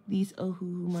these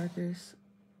Ohuhu markers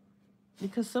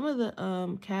because some of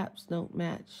the caps don't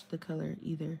match the color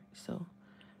either, so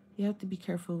you have to be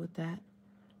careful with that.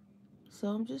 So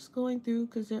I'm just going through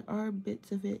because there are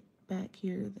bits of it back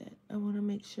here that I want to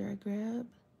make sure I grab.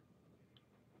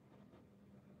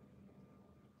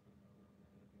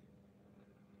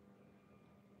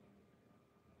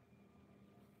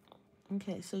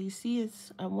 Okay, so you see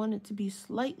I want it to be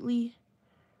slightly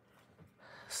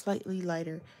slightly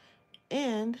lighter.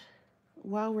 And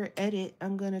while we're at it,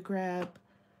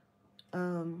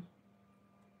 um,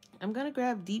 I'm gonna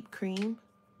grab deep cream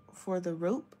for the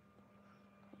rope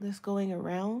that's going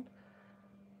around.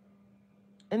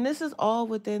 And this is all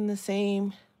within the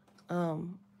same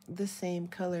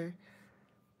color.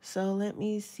 So let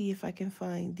me see if I can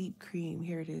find deep cream.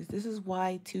 Here it is. This is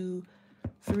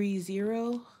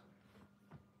Y230.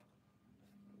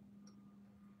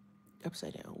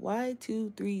 Upside down.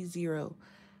 Y230.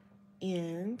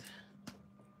 And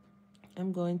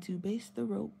I'm going to base the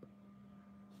rope.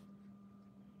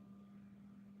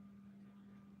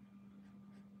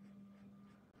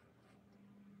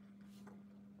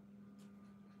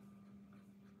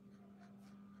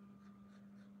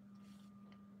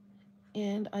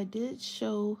 And I did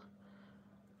show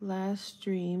last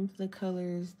stream the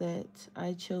colors that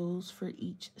I chose for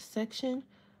each section,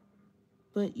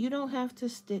 but you don't have to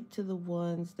stick to the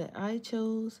ones that I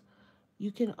chose.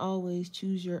 You can always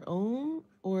choose your own,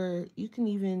 or you can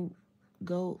even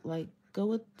go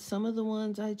with some of the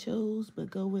ones I chose,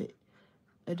 but go with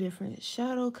a different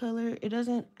shadow color. It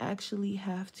doesn't actually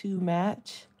have to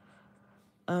match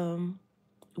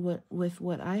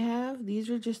what I have. These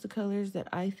are just the colors that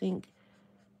I think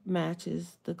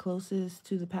matches the closest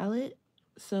to the palette.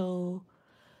 So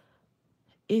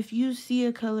if you see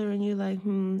a color and you're like,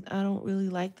 I don't really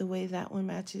like the way that one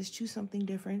matches, choose something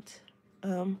different.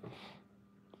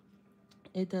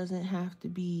 It doesn't have to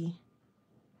be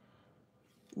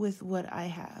with what I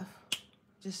have.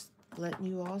 Just letting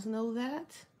you all know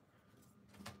that.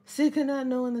 Sick of not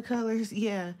knowing the colors.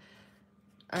 Yeah,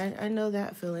 I know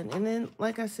that feeling. And then,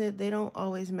 like I said, they don't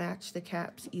always match the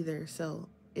caps either. So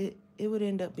it would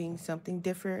end up being something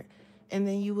different. And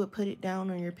then you would put it down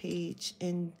on your page.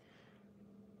 And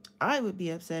I would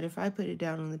be upset if I put it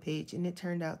down on the page and it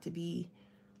turned out to be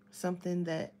something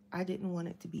that I didn't want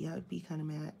it to be. I would be kind of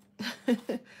mad.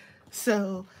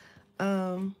 So,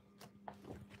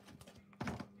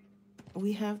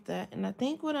 we have that. And I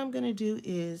think what I'm going to do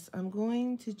is I'm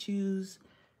going to choose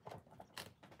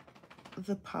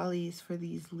the polys for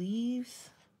these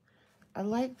leaves. I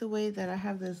like the way that I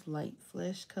have this light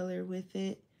flesh color with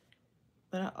it,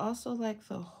 but I also like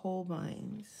the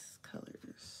Holbein's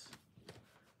colors.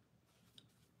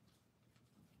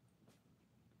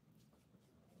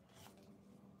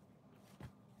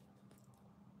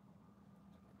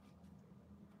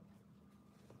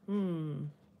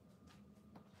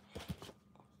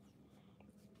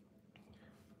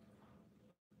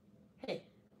 Hey,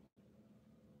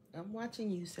 I'm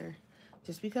watching you, sir.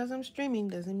 Just because I'm streaming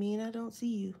doesn't mean I don't see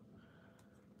you.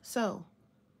 So,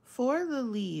 for the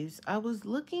leaves, I was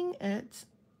looking at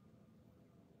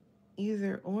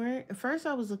either orange. First,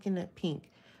 I was looking at pink,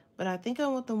 but I think I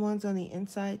want the ones on the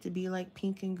inside to be like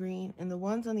pink and green, and the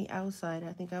ones on the outside,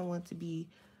 I think I want to be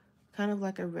kind of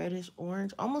like a reddish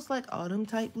orange, almost like autumn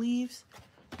type leaves.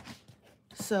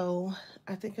 So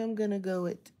I think I'm gonna go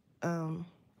with the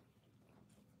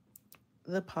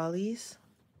polys.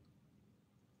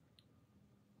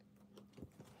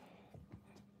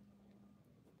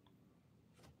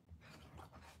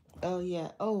 Oh yeah.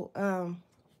 Oh,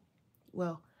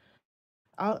 well,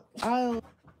 I'll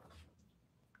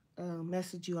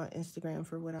message you on Instagram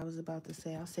for what I was about to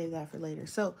say. I'll save that for later.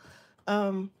 So,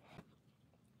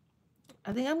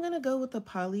 I think I'm gonna go with the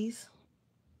polys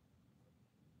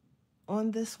on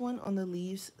this one, on the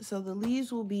leaves. So the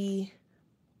leaves will be,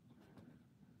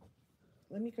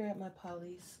 let me grab my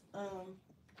polys.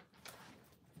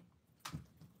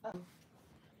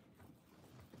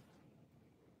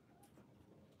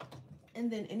 And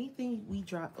then anything we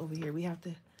drop over here, we have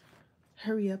to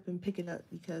hurry up and pick it up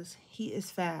because he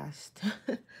is fast.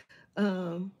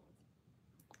 Let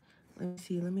me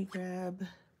see, let me grab,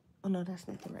 oh no, that's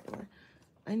not the right one.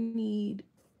 I need,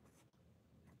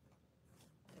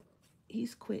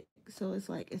 he's quick. So it's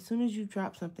like, as soon as you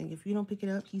drop something, if you don't pick it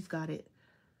up, he's got it.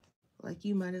 Like,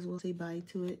 you might as well say bye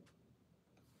to it.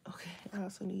 Okay, I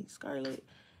also need scarlet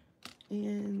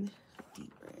and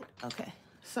deep red. Okay,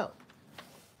 so.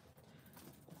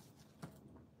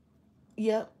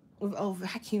 Yep. Oh,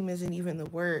 vacuum isn't even the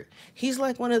word. He's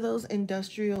like one of those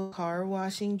industrial car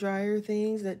washing dryer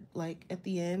things that, like, at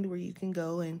the end where you can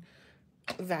go and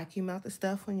vacuum out the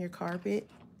stuff on your carpet.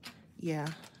 Yeah,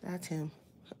 that's him.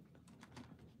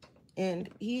 And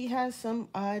he has some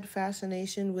odd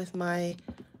fascination with my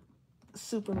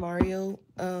Super Mario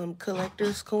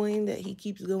collector's coin that he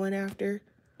keeps going after.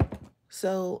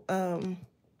 So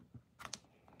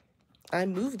I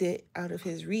moved it out of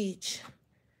his reach.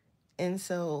 And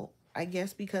so I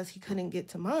guess because he couldn't get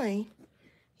to mine,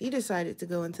 he decided to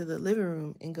go into the living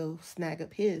room and go snag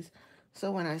up his.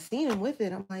 So when I seen him with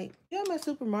it, I'm like, you have my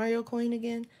Super Mario coin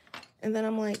again? And then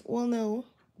I'm like, well, no,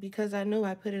 because I knew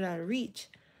I put it out of reach.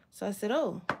 So I said,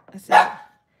 oh, I said,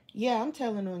 yeah, I'm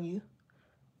telling on you.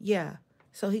 Yeah.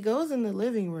 So he goes in the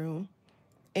living room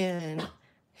and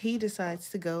he decides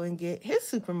to go and get his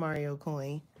Super Mario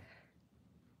coin.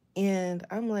 And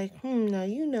I'm like, now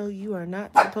you know you are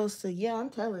not supposed to. Yeah, I'm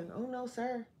telling. Oh, no,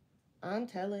 sir. I'm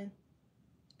telling.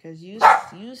 Because you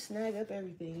snag up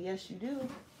everything. Yes, you do.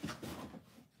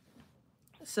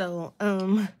 So,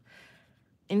 and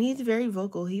he's very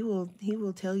vocal. He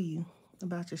will tell you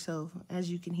about yourself,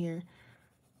 as you can hear.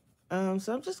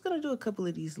 So I'm just gonna do a couple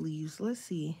of these leaves. Let's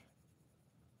see.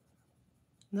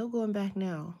 No going back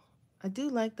now. I do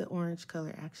like the orange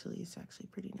color, actually. It's actually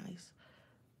pretty nice.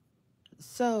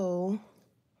 So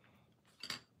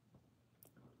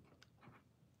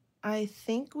I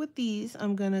think with these,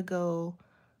 I'm gonna go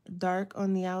dark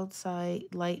on the outside,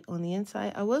 light on the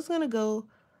inside. I was gonna go,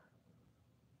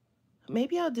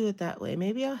 maybe I'll do it that way.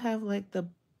 Maybe I'll have like the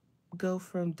go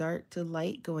from dark to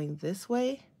light going this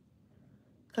way,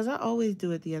 because I always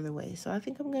do it the other way. So I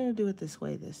think I'm gonna do it this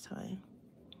way this time.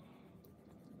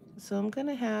 So I'm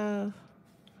gonna have,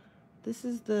 this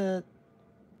is the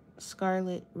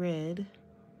scarlet red.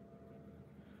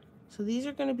 So these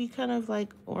are gonna be kind of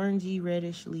like orangey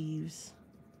reddish leaves.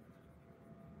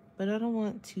 But I don't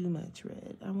want too much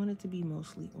red. I want it to be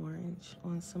mostly orange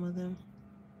on some of them.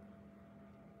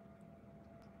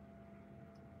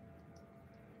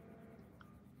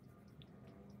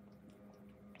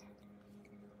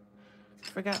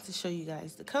 Forgot to show you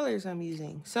guys the colors I'm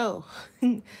using. So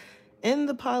in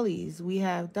the polys, we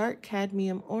have dark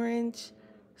cadmium orange,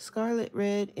 scarlet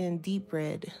red, and deep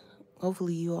red.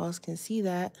 Hopefully you all can see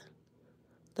that.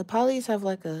 The polys have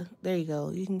like a, there you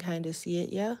go. You can kind of see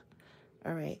it, yeah?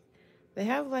 All right. They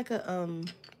have like a,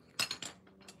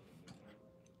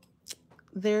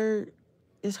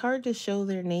 it's hard to show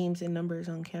their names and numbers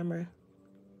on camera.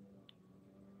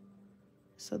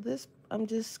 So this, I'm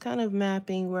just kind of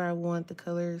mapping where I want the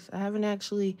colors. I haven't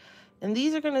actually, and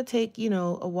these are going to take, you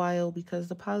know, a while because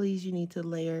the polys you need to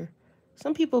layer.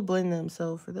 Some people blend them,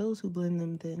 so for those who blend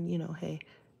them, then, you know, hey.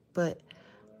 But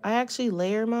I actually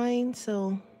layer mine,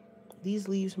 so these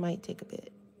leaves might take a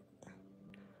bit.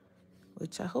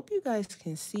 Which I hope you guys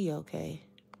can see okay.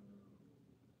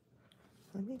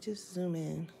 Let me just zoom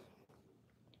in.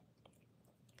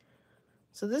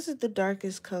 So this is the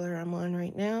darkest color I'm on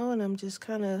right now, and I'm just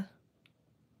kind of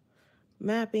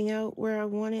mapping out where I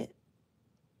want it.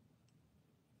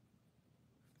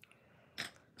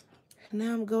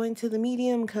 Now I'm going to the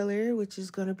medium color, which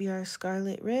is going to be our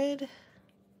scarlet red.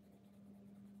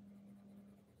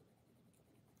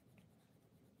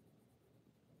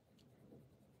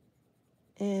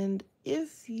 And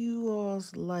if you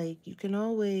all's like, you can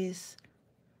always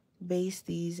base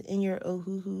these in your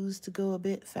ohuhus to go a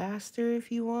bit faster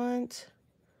if you want.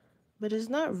 But it's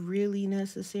not really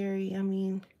necessary. I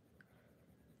mean,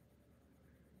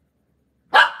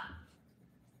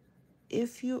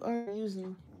 if you are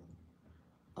using...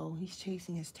 Oh, he's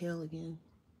chasing his tail again.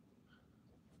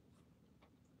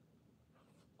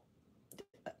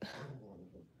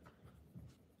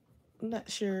 I'm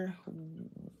not sure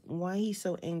why he's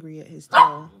so angry at his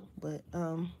tail, but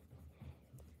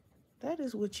that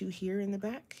is what you hear in the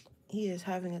back. He is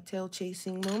having a tail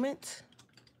chasing moment.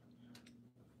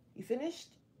 You finished?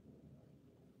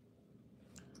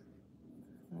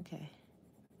 Okay.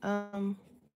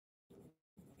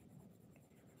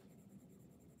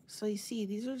 So you see,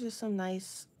 these are just some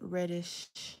nice reddish.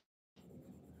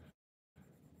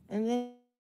 And then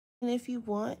if you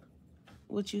want,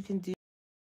 what you can do,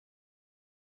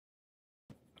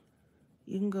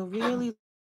 you can go really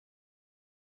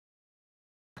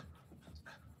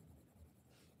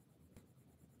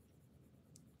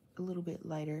a little bit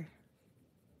lighter.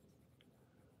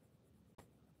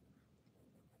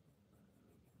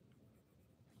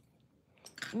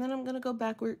 And then I'm gonna go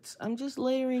backwards. I'm just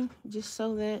layering just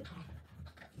so that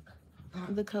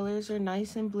the colors are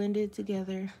nice and blended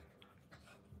together.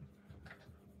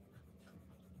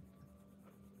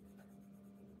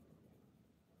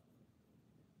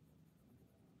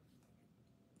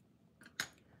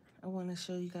 I want to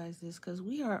show you guys this because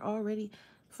we are already,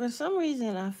 for some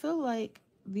reason, I feel like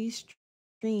these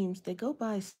streams, they go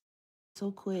by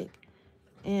so quick.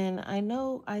 And I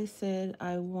know I said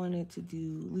I wanted to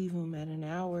leave them at an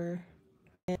hour,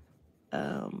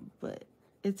 but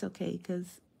it's okay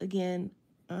because, again,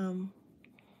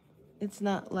 it's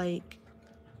not like,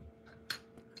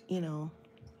 you know,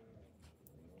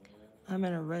 I'm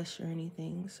in a rush or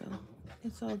anything, so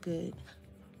it's all good.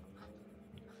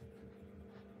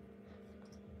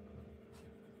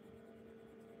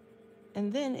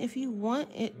 And then if you want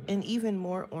it an even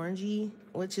more orangey,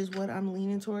 which is what I'm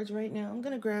leaning towards right now, I'm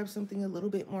going to grab something a little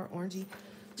bit more orangey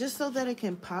just so that it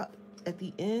can pop at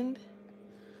the end.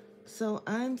 So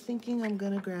I'm thinking I'm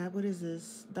going to grab, what is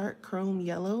this? Dark chrome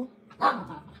yellow.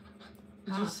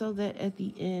 Just so that at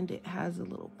the end it has a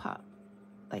little pop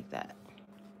like that.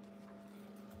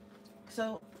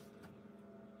 So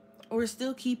we're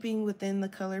still keeping within the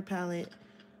color palette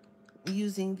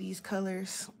using these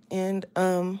colors. And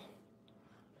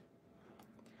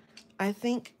I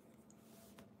think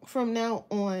from now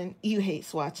on, you hate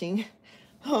swatching.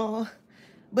 Oh,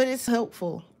 but it's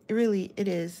helpful. Really, it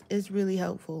is. It's really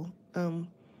helpful.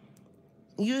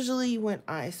 Usually when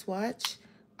I swatch,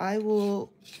 I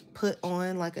will put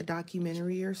on like a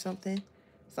documentary or something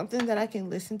that I can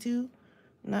listen to,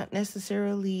 not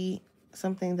necessarily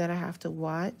something that I have to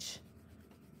watch,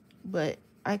 but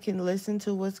I can listen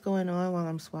to what's going on while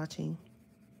I'm swatching.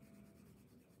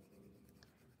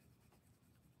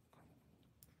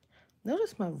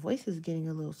 Notice my voice is getting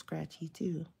a little scratchy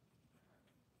too.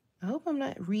 I hope I'm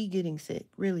not getting sick,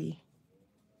 really.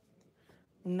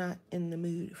 I'm not in the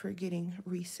mood for getting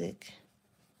sick.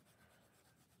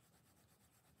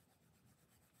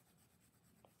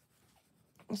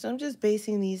 So I'm just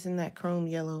basing these in that chrome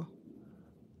yellow.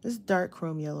 This is dark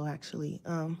chrome yellow, actually.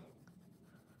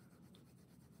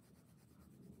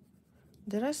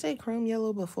 Did I say chrome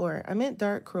yellow before? I meant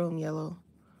dark chrome yellow.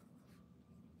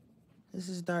 This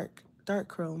is dark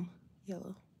chrome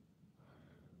yellow.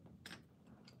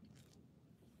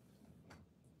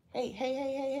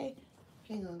 Hey.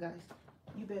 Hang on, guys.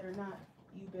 You better not.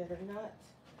 You better not.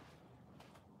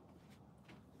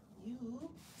 You,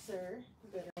 sir, you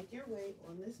better make your way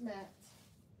on this mat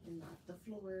and not the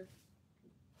floor.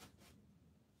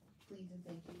 Please and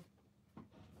thank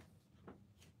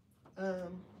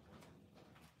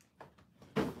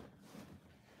you.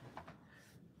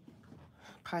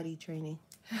 Potty training.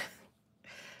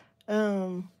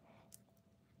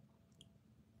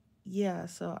 Yeah,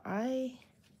 so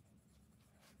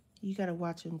you gotta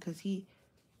watch him because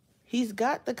he's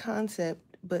got the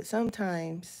concept, but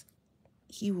sometimes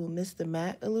he will miss the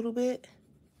mat a little bit.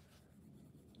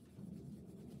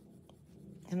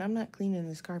 And I'm not cleaning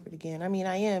this carpet again. I mean,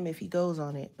 I am if he goes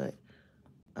on it, but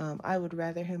I would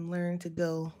rather him learn to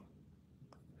go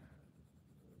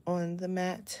on the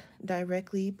mat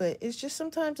directly. But it's just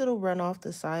sometimes it'll run off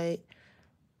the side.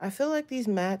 I feel like these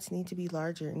mats need to be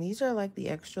larger, and these are like the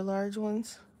extra large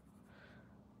ones.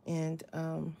 And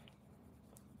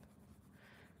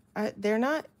they're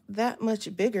not that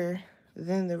much bigger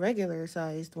than the regular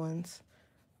sized ones,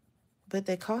 but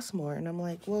they cost more. And I'm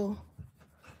like, well,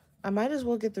 I might as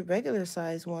well get the regular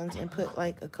size ones and put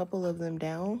like a couple of them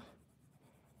down,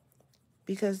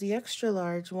 because the extra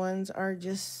large ones are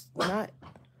just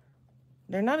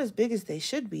they're not as big as they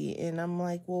should be. And I'm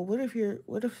like, well,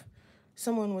 what if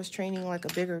someone was training like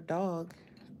a bigger dog?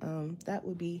 That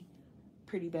would be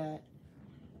pretty bad.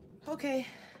 Okay,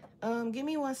 give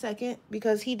me 1 second,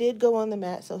 because he did go on the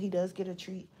mat, so he does get a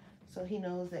treat, so he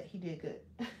knows that he did good.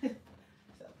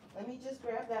 So let me just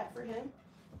grab that for him.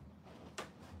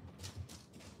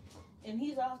 And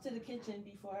he's off to the kitchen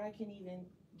before I can even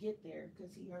get there,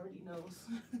 because he already knows.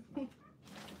 Okay.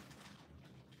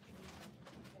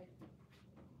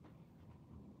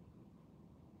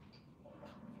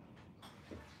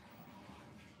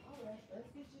 All right,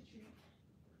 let's get your treat.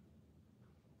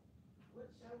 What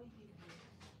shall we give you?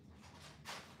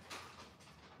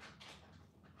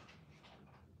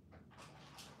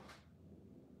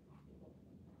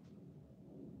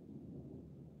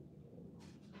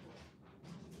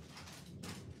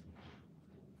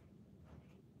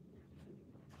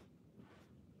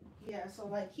 Yeah, so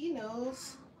like he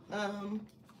knows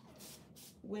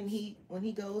when he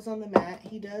goes on the mat,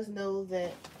 he does know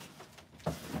that.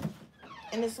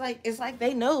 And it's like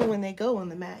they know when they go on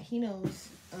the mat. He knows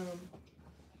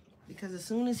because as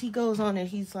soon as he goes on it,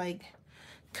 he's like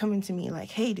coming to me like,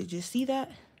 "Hey, did you see that?"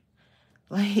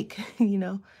 Like, you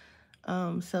know.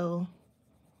 So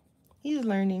he's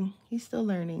learning. He's still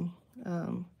learning.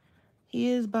 He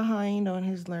is behind on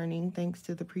his learning thanks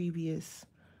to the previous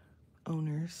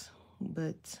owners,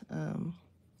 but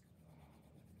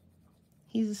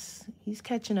he's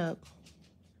catching up.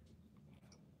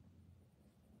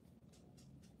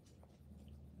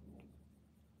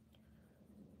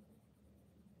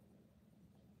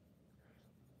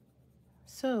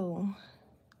 So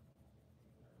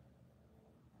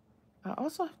I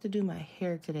also have to do my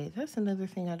hair today. That's another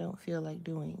thing I don't feel like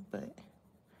doing, but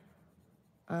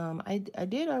I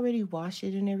did already wash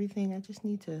it and everything. I just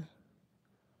need to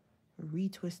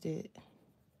retwist it.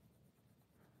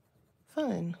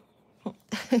 Fun.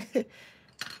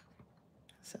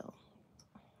 So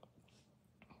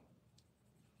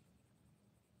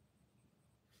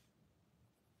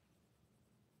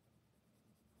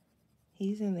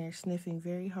he's in there sniffing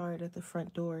very hard at the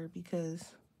front door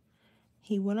because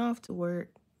he went off to work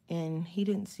and he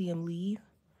didn't see him leave.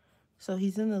 So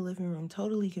he's in the living room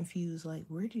totally confused, like,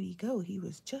 where did he go? He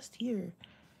was just here.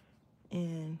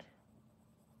 And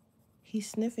he's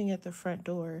sniffing at the front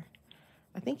door.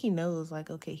 I think he knows,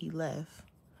 like, okay, he left.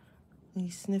 And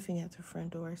he's sniffing at the front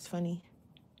door. It's funny.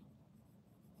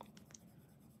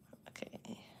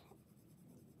 Okay.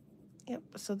 Yep,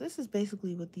 so this is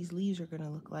basically what these leaves are going to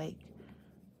look like.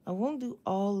 I won't do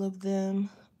all of them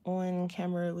on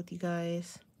camera with you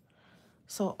guys.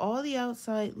 So all the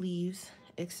outside leaves,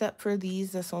 except for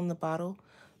these that's on the bottle,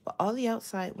 but all the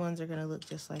outside ones are going to look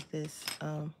just like this.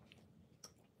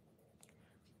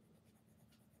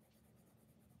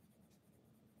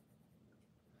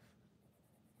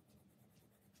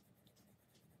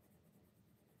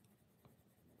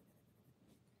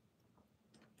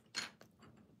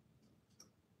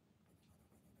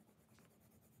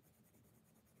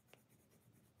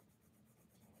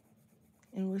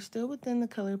 And we're still within the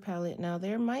color palette. Now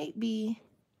there might be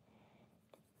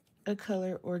a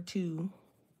color or two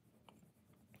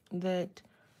that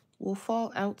will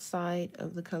fall outside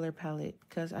of the color palette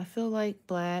because I feel like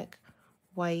black,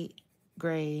 white,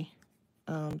 gray,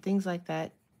 things like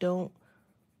that don't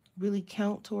really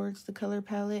count towards the color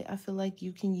palette. I feel like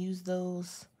you can use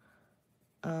those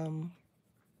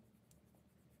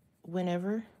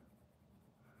whenever.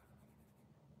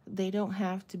 They don't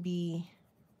have to be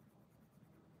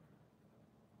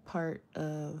part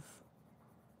of,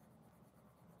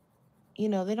 you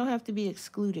know, they don't have to be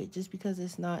excluded just because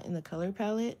it's not in the color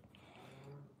palette.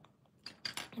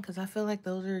 Because I feel like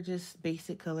those are just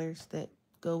basic colors that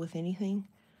go with anything.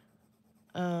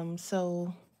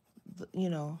 So, you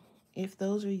know, if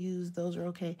those are used, those are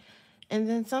okay. And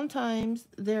then sometimes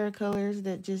there are colors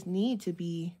that just need to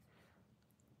be,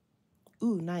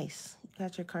 ooh, nice. You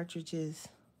got your cartridges.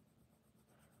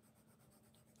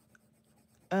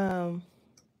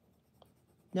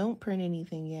 Don't print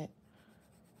anything yet.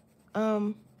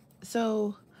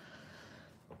 So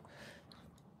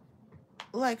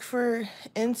like for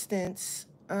instance,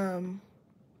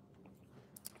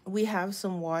 we have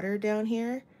some water down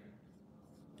here.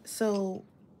 So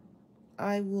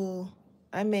I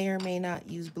may or may not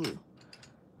use blue.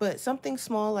 But something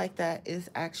small like that is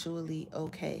actually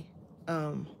okay.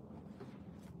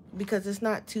 Because it's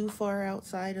not too far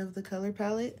outside of the color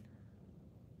palette.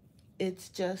 It's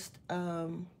just a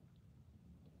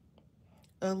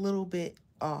little bit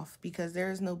off because there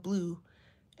is no blue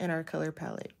in our color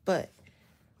palette. But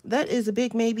that is a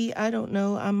big maybe. I don't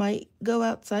know. I might go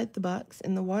outside the box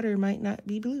and the water might not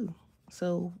be blue.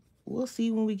 So we'll see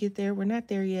when we get there. We're not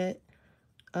there yet.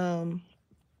 We're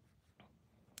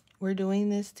doing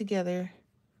this together.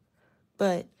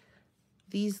 But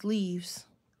these leaves,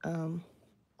 you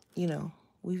know,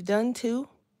 we've done 2.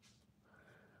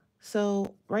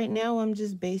 So right now I'm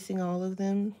just basing all of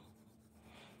them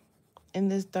in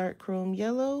this dark chrome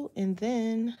yellow, and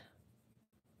then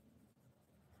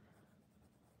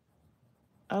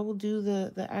I will do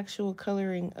the actual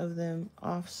coloring of them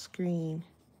off screen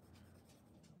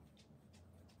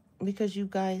because you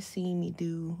guys see me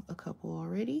do a couple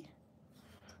already.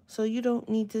 So you don't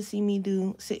need to see me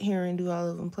sit here and do all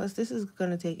of them. Plus this is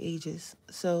gonna take ages.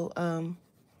 So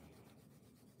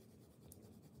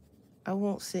I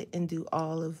won't sit and do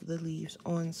all of the leaves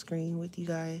on screen with you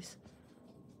guys.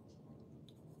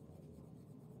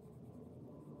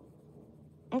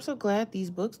 I'm so glad these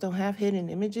books don't have hidden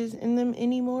images in them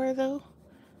anymore though,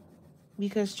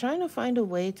 because trying to find a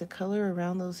way to color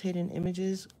around those hidden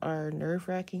images are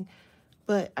nerve-wracking.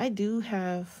 But I do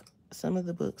have some of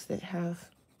the books that have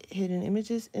hidden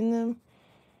images in them,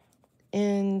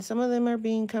 and some of them are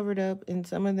being covered up and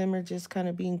some of them are just kind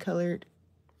of being colored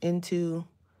into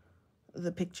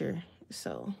the picture.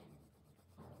 So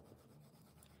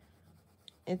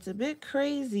it's a bit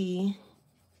crazy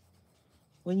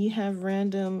when you have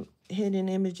random hidden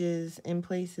images in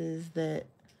places that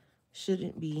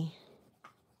shouldn't be.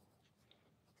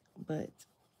 But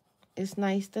it's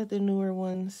nice that the newer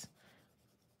ones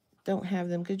don't have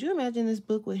them. Could you imagine this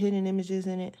book with hidden images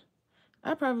in it?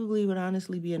 I probably would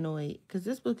honestly be annoyed because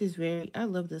this book is I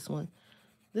love this one.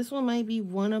 This one might be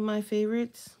one of my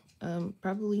favorites.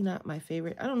 Probably not my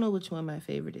favorite. I don't know which one my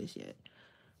favorite is yet.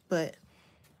 But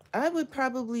I would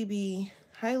probably be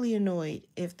highly annoyed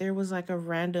if there was like a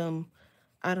random,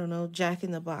 I don't know, Jack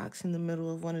in the Box in the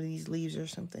middle of one of these leaves or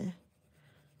something.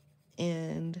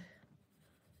 And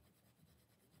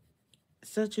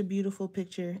such a beautiful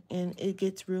picture, and it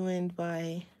gets ruined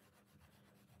by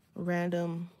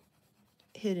random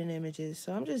hidden images.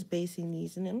 So I'm just basing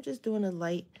these, and I'm just doing a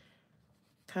light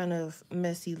kind of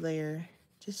messy layer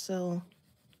just so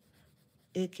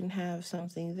it can have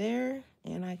something there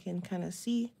and I can kind of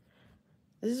see.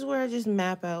 This is where I just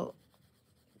map out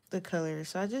the colors.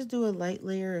 So I just do a light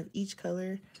layer of each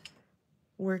color,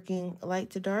 working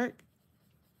light to dark,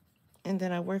 and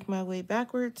then I work my way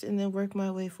backwards and then work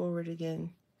my way forward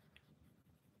again.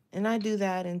 And I do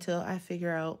that until I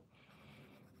figure out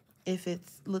if it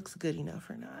looks good enough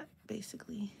or not,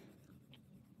 basically.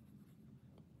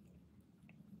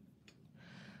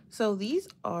 So these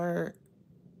are,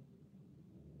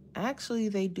 actually,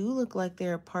 they do look like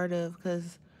they're a part of,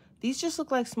 because these just look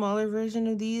like smaller version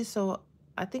of these. So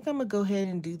I think I'm gonna go ahead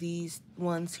and do these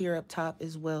ones here up top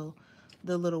as well,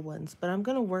 the little ones. But I'm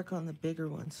gonna work on the bigger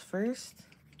ones first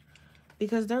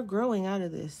because they're growing out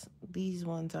of this. These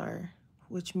ones are,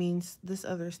 which means this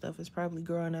other stuff is probably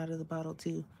growing out of the bottle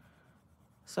too.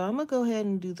 So I'm gonna go ahead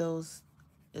and do those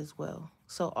as well.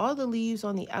 So all the leaves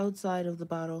on the outside of the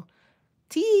bottle.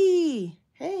 T,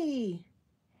 hey,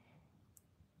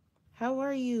 how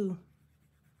are you?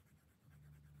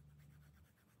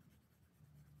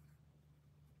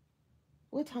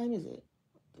 What time is it?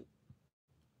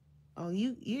 Oh,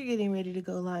 you're getting ready to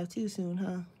go live too soon,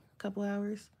 huh? A couple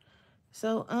hours.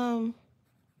 So,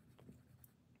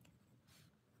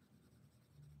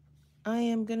 I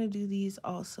am gonna do these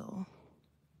also.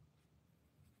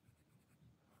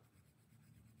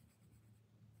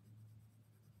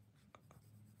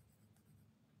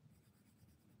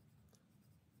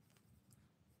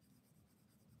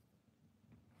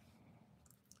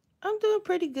 I'm doing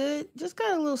pretty good. Just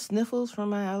got a little sniffles from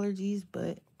my allergies,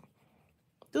 but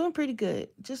doing pretty good.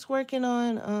 Just working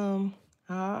on,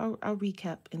 I'll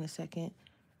recap in a second.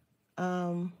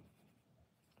 Um,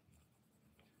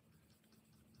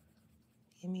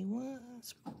 Give me one.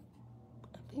 I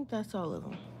think that's all of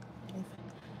them.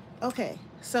 Okay,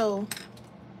 so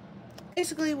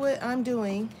basically what I'm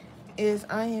doing is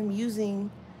I am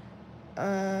using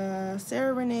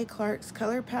Sarah Renee Clark's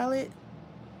color palette,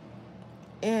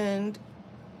 and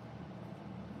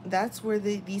that's where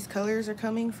these colors are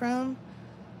coming from.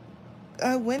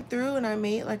 I went through and I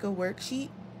made like a worksheet,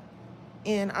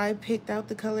 and I picked out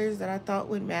the colors that I thought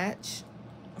would match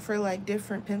for like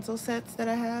different pencil sets that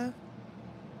I have.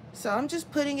 So I'm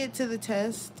just putting it to the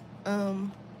test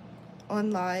on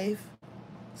live.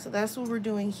 So that's what we're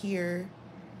doing here.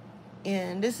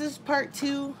 And this is part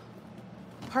 2.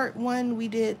 Part 1, we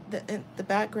did the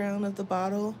background of the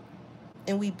bottle,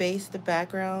 and we based the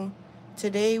background.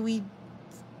 Today we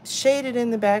shaded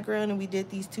in the background and we did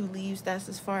these 2 leaves. That's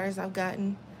as far as I've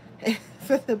gotten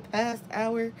for the past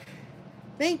hour.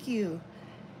 Thank you.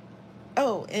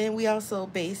 Oh, and we also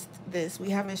based this. We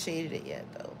haven't shaded it yet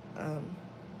though.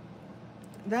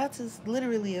 That's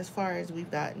literally as far as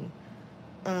we've gotten.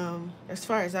 As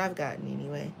far as I've gotten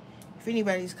anyway. If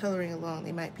anybody's coloring along,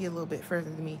 they might be a little bit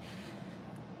further than me.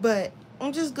 But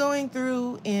I'm just going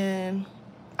through, and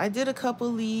I did a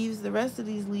couple leaves. The rest of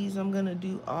these leaves I'm gonna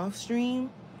do off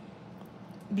stream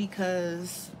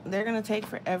because they're gonna take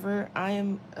forever. I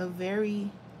am a very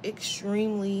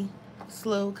extremely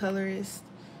slow colorist,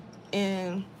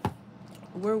 and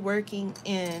we're working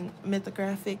in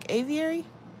Mythographic Aviary.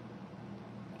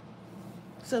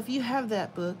 So if you have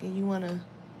that book and you want to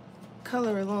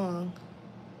color along,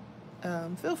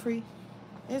 feel free.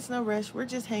 It's no rush. We're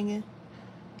just hanging.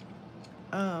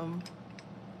 For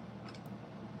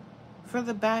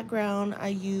the background, I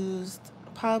used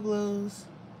Pablo's.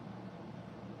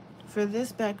 For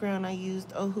this background, I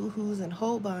used Ohuhus and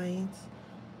Holbeins.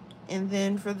 And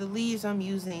then for the leaves, I'm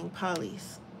using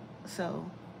Polly's. So,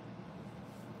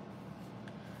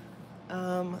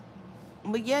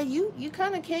 but yeah, you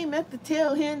kind of came at the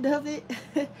tail end of it.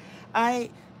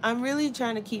 I'm really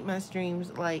trying to keep my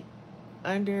streams like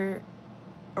under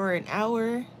or an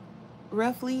hour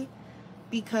roughly,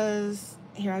 because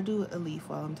here, I'll do a leaf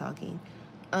while I'm talking.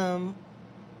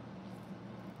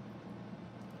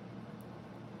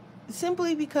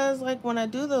 Simply because like when I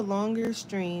do the longer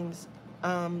streams,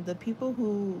 the people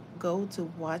who go to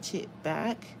watch it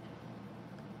back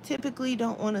typically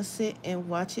don't want to sit and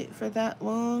watch it for that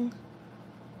long.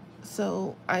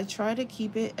 So I try to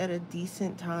keep it at a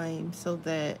decent time so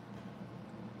that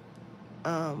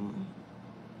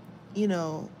you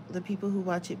know, the people who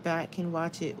watch it back can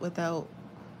watch it without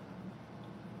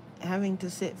having to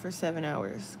sit for 7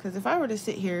 hours. Because if I were to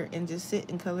sit here and just sit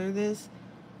and color this,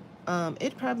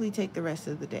 it'd probably take the rest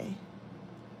of the day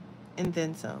and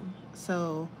then some.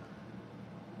 So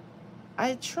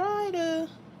I try to,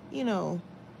 you know,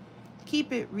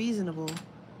 keep it reasonable.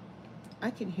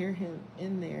 I can hear him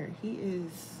in there. He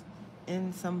is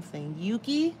in something.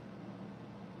 Yuki?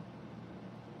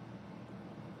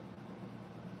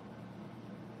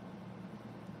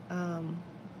 Um,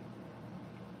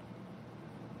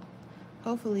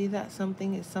 hopefully that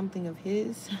something is something of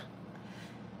his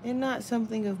and not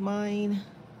something of mine.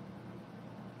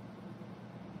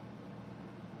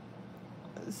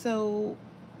 So,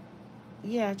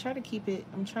 yeah, try to keep it.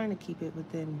 I'm trying to keep it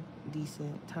within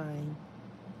decent time.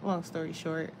 Long story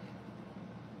short.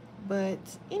 But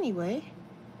anyway,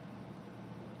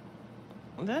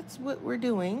 that's what we're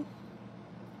doing.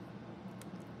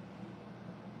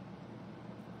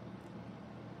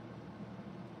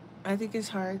 I think it's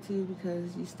hard too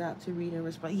because you stop to read and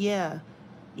respond. Yeah,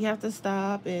 you have to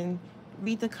stop and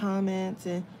read the comments,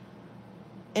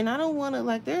 and I don't want to,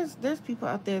 like, there's people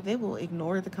out there, they will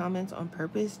ignore the comments on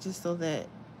purpose just so that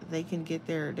they can get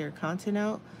their content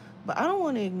out. But I don't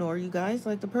want to ignore you guys.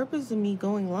 Like, the purpose of me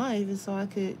going live is so I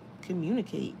could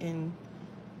communicate and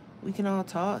we can all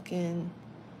talk, and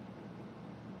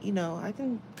I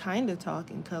can kind of talk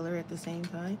in color at the same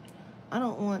time. I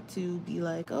don't want to be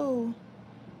like, oh,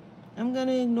 I'm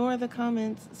gonna ignore the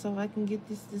comments so I can get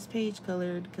this page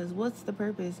colored, because what's the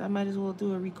purpose? I might as well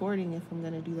do a recording if I'm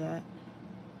gonna do that.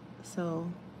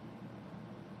 So,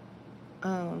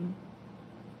 um,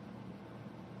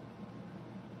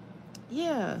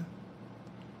 yeah,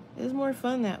 it's more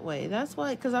fun that way. That's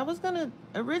why, because I was gonna,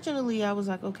 originally I was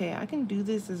like, okay, I can do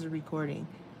this as a recording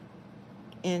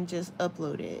and just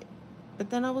upload it. But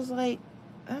then I was like,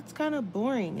 that's kind of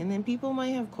boring. And then people might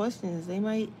have questions. They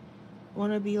might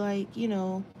want to be like,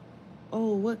 oh,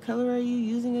 what color are you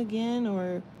using again?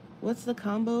 Or what's the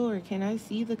combo? Or can I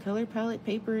see the color palette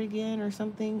paper again or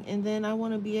something? And then I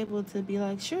want to be able to be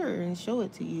like, sure, and show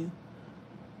it to you.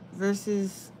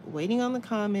 Versus waiting on the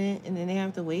comment and then they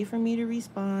have to wait for me to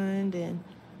respond, and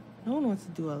no one wants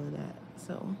to do all of that.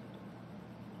 So,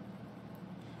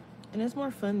 and it's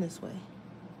more fun this way.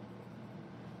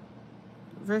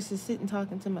 Versus sitting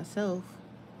talking to myself.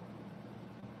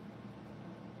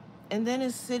 And then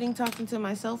it's sitting talking to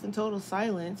myself in total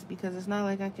silence because it's not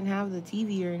like I can have the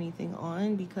TV or anything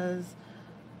on, because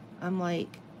I'm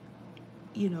like,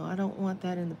 I don't want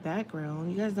that in the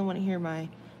background. You guys don't want to hear my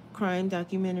crime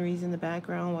documentaries in the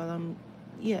background while I'm,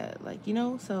 yeah, like,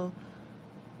 so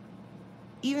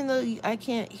even though I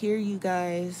can't hear you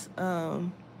guys,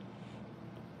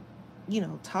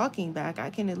 talking back, I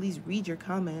can at least read your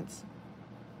comments.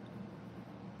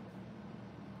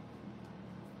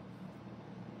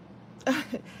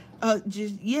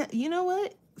 Just, yeah, you know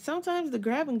what? Sometimes the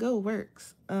grab and go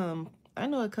works. I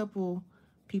know a couple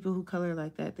people who color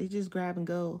like that. They just grab and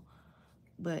go.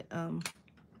 But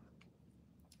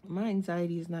my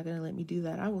anxiety is not gonna let me do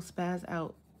that. I will spaz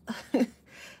out.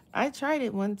 I tried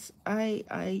it once.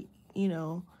 I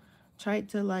tried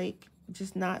to, like,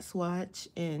 just not swatch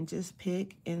and just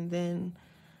pick, and then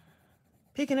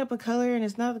picking up a color and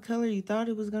it's not the color you thought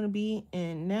it was gonna be,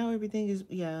 and now everything is,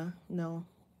 yeah, no,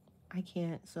 I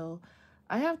can't. So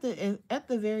I have to, at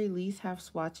the very least, have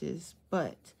swatches,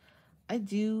 but I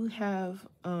do have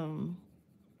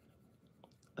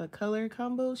a color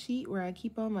combo sheet where I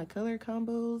keep all my color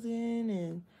combos in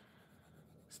and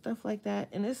stuff like that,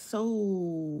 and it's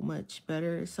so much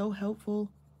better. It's so helpful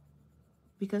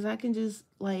because I can just,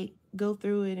 like, go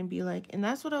through it and be like, and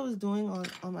that's what I was doing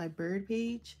on my bird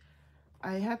page.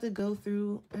 I had to go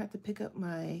through, I had to pick up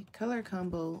my color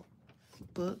combo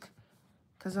book,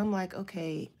 because I'm like,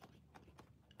 okay,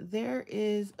 there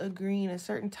is a green, a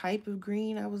certain type of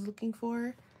green I was looking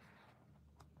for,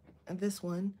 and this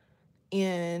one,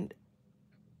 and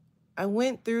I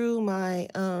went through my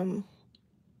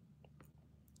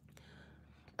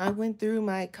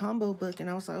combo book, and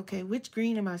I was like, okay, which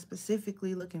green am I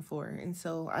specifically looking for? And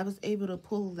so I was able to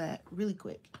pull that really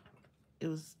quick. It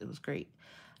was great.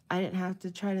 I didn't have to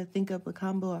try to think up a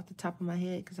combo off the top of my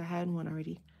head because I had one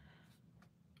already.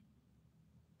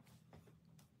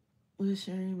 Was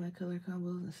sharing my color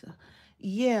combos and stuff.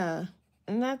 Yeah,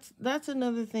 and that's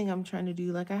another thing I'm trying to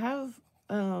do. Like, I have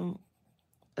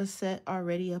a set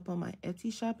already up on my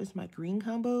Etsy shop. It's my green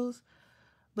combos,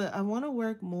 but I want to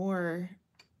work more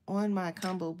on my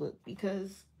combo book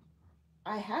because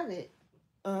I have it.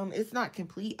 It's not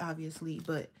complete, obviously,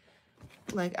 but,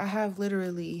 like, I have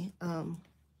literally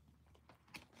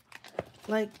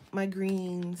like, my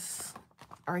greens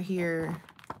are here,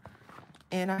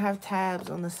 and I have tabs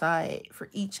on the side for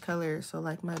each color. So,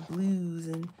 like, my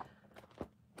blues,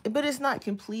 but it's not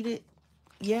completed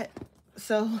yet.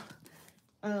 So,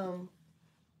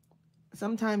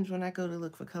 sometimes when I go to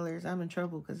look for colors, I'm in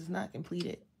trouble because it's not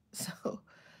completed. So,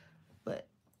 but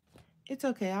It's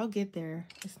okay. I'll get there.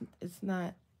 It's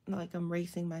not like I'm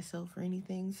racing myself or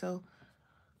anything. So,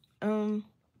 um,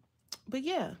 but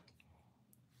yeah,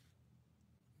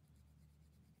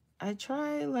 I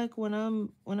try like when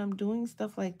I'm doing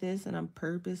stuff like this and I'm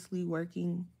purposely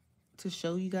working to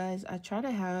show you guys, I try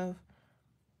to have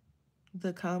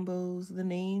the combos, the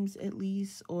names at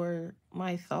least, or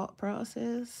my thought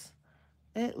process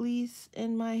at least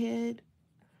in my head.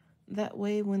 That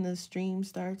way, when the stream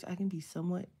starts, I can be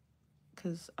somewhat,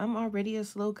 because I'm already a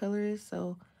slow colorist,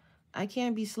 so I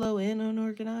can't be slow and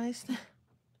unorganized.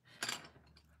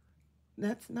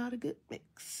 That's not a good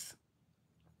mix.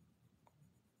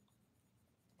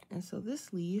 And so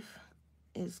this leaf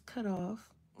is cut off,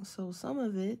 so some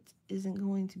of it isn't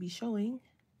going to be showing.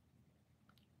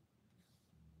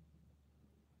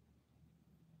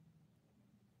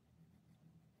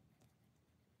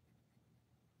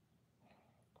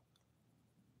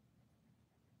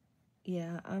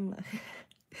 Yeah, I'm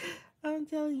I'm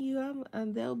telling you,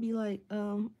 they'll be like,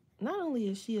 not only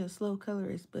is she a slow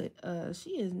colorist, but she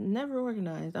is never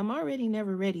organized. I'm already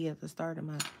never ready at the start of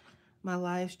my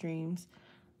live streams.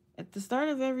 At the start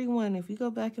of every one, if you go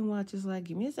back and watch, it's like,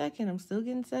 give me a second, I'm still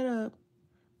getting set up.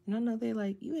 And I know they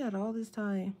like, you had all this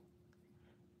time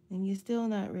and you're still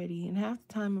not ready. And half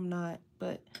the time I'm not,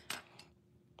 but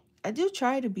I do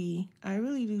try to be. I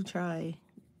really do try.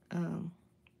 Um,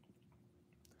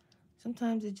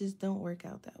 Sometimes it just don't work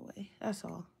out that way. That's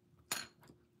all.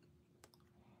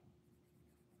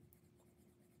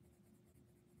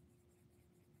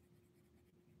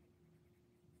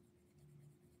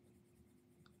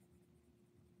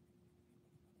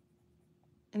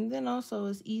 And then also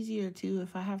it's easier too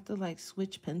if I have to like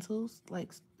switch pencils,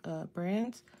 like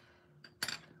brands.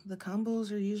 The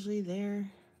combos are usually there.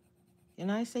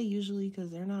 And I say usually because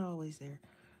they're not always there.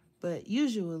 But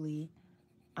usually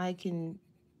I can,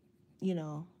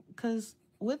 because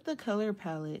with the color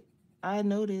palette, I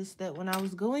noticed that when I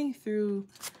was going through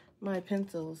my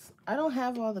pencils, I don't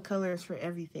have all the colors for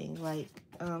everything. Like,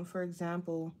 for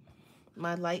example,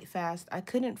 my light fast, I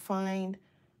couldn't find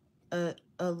a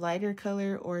lighter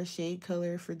color or a shade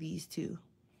color for these two.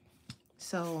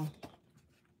 So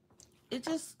it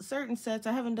just certain sets.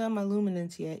 I haven't done my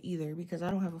luminance yet either because I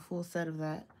don't have a full set of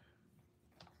that.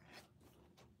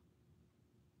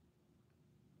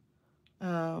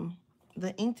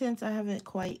 The ink tints I haven't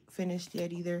quite finished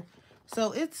yet either.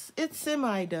 So it's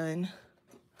semi done.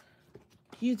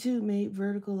 YouTube made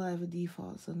vertical live a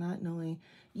default, so not knowing.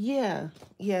 Yeah,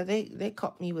 they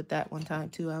caught me with that one time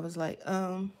too. I was like,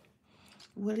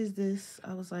 what is this?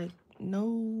 I was like, no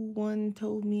one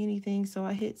told me anything, so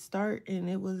I hit start and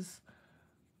it was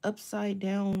upside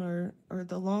down or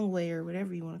the long way or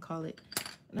whatever you want to call it.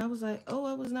 And I was like, oh,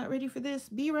 I was not ready for this.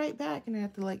 Be right back. And I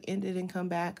have to like end it and come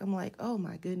back. I'm like, oh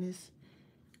my goodness.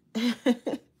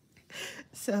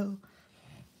 So,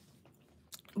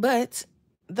 but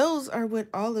those are what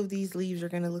all of these leaves are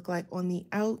going to look like on the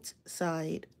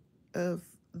outside of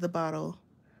the bottle.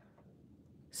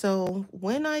 So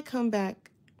when I come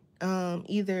back,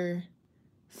 either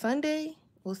Sunday,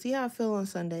 we'll see how I feel on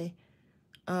Sunday.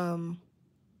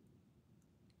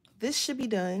 This should be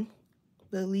done,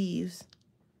 the leaves.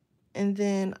 And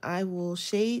then I will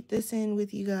shade this in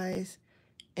with you guys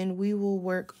and we will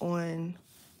work on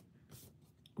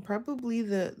probably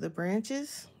the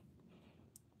branches.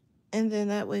 And then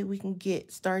that way we can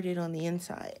get started on the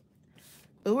inside.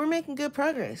 But we're making good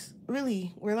progress.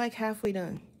 Really, we're like halfway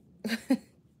done.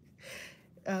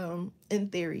 In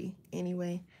theory,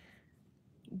 anyway.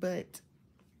 But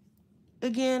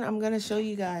again, I'm going to show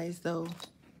you guys, though.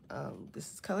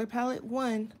 This is color palette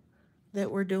 1 that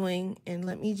we're doing. And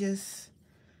let me just...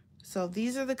 So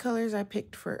these are the colors I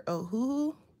picked for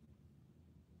Ohuhu.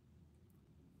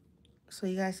 So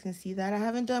you guys can see that. I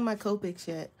haven't done my Copics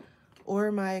yet.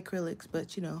 Or my acrylics.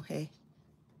 But, you know, hey.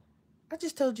 I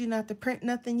just told you not to print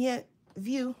nothing yet.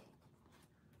 View.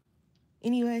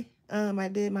 Anyway, I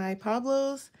did my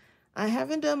Pablos. I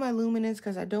haven't done my luminance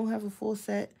because I don't have a full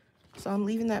set. So I'm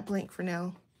leaving that blank for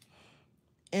now.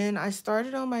 And I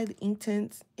started on my ink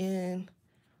tints in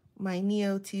my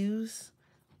Neo 2s.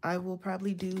 I will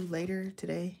probably do later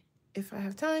today if I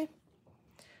have time.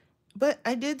 But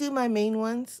I did do my main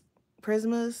ones.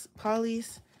 Prismas,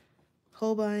 Polys,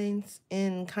 Holbeins,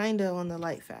 and kinda on the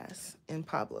light fast in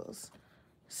Pablos.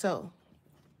 So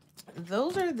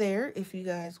those are there if you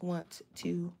guys want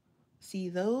to see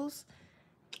those.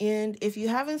 And if you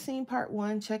haven't seen part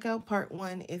 1, check out part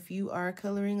 1 if you are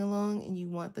coloring along and you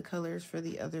want the colors for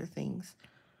the other things.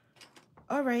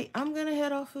 All right, I'm going to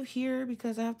head off of here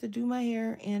because I have to do my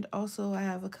hair and also I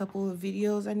have a couple of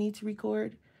videos I need to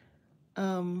record.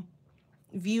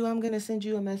 View, I'm going to send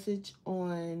you a message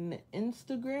on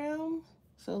Instagram.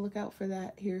 So look out for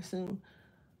that here soon.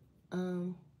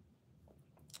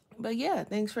 But yeah,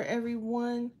 thanks for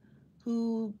everyone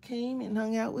who came and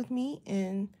hung out with me.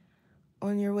 And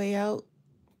on your way out,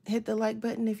 hit the like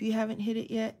button if you haven't hit it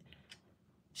yet.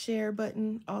 Share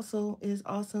button also is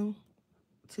awesome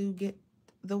to get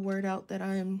the word out that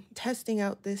I'm testing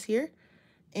out this year.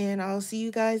 And I'll see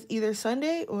you guys either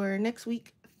Sunday or next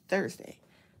week, Thursday.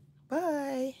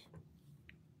 Bye.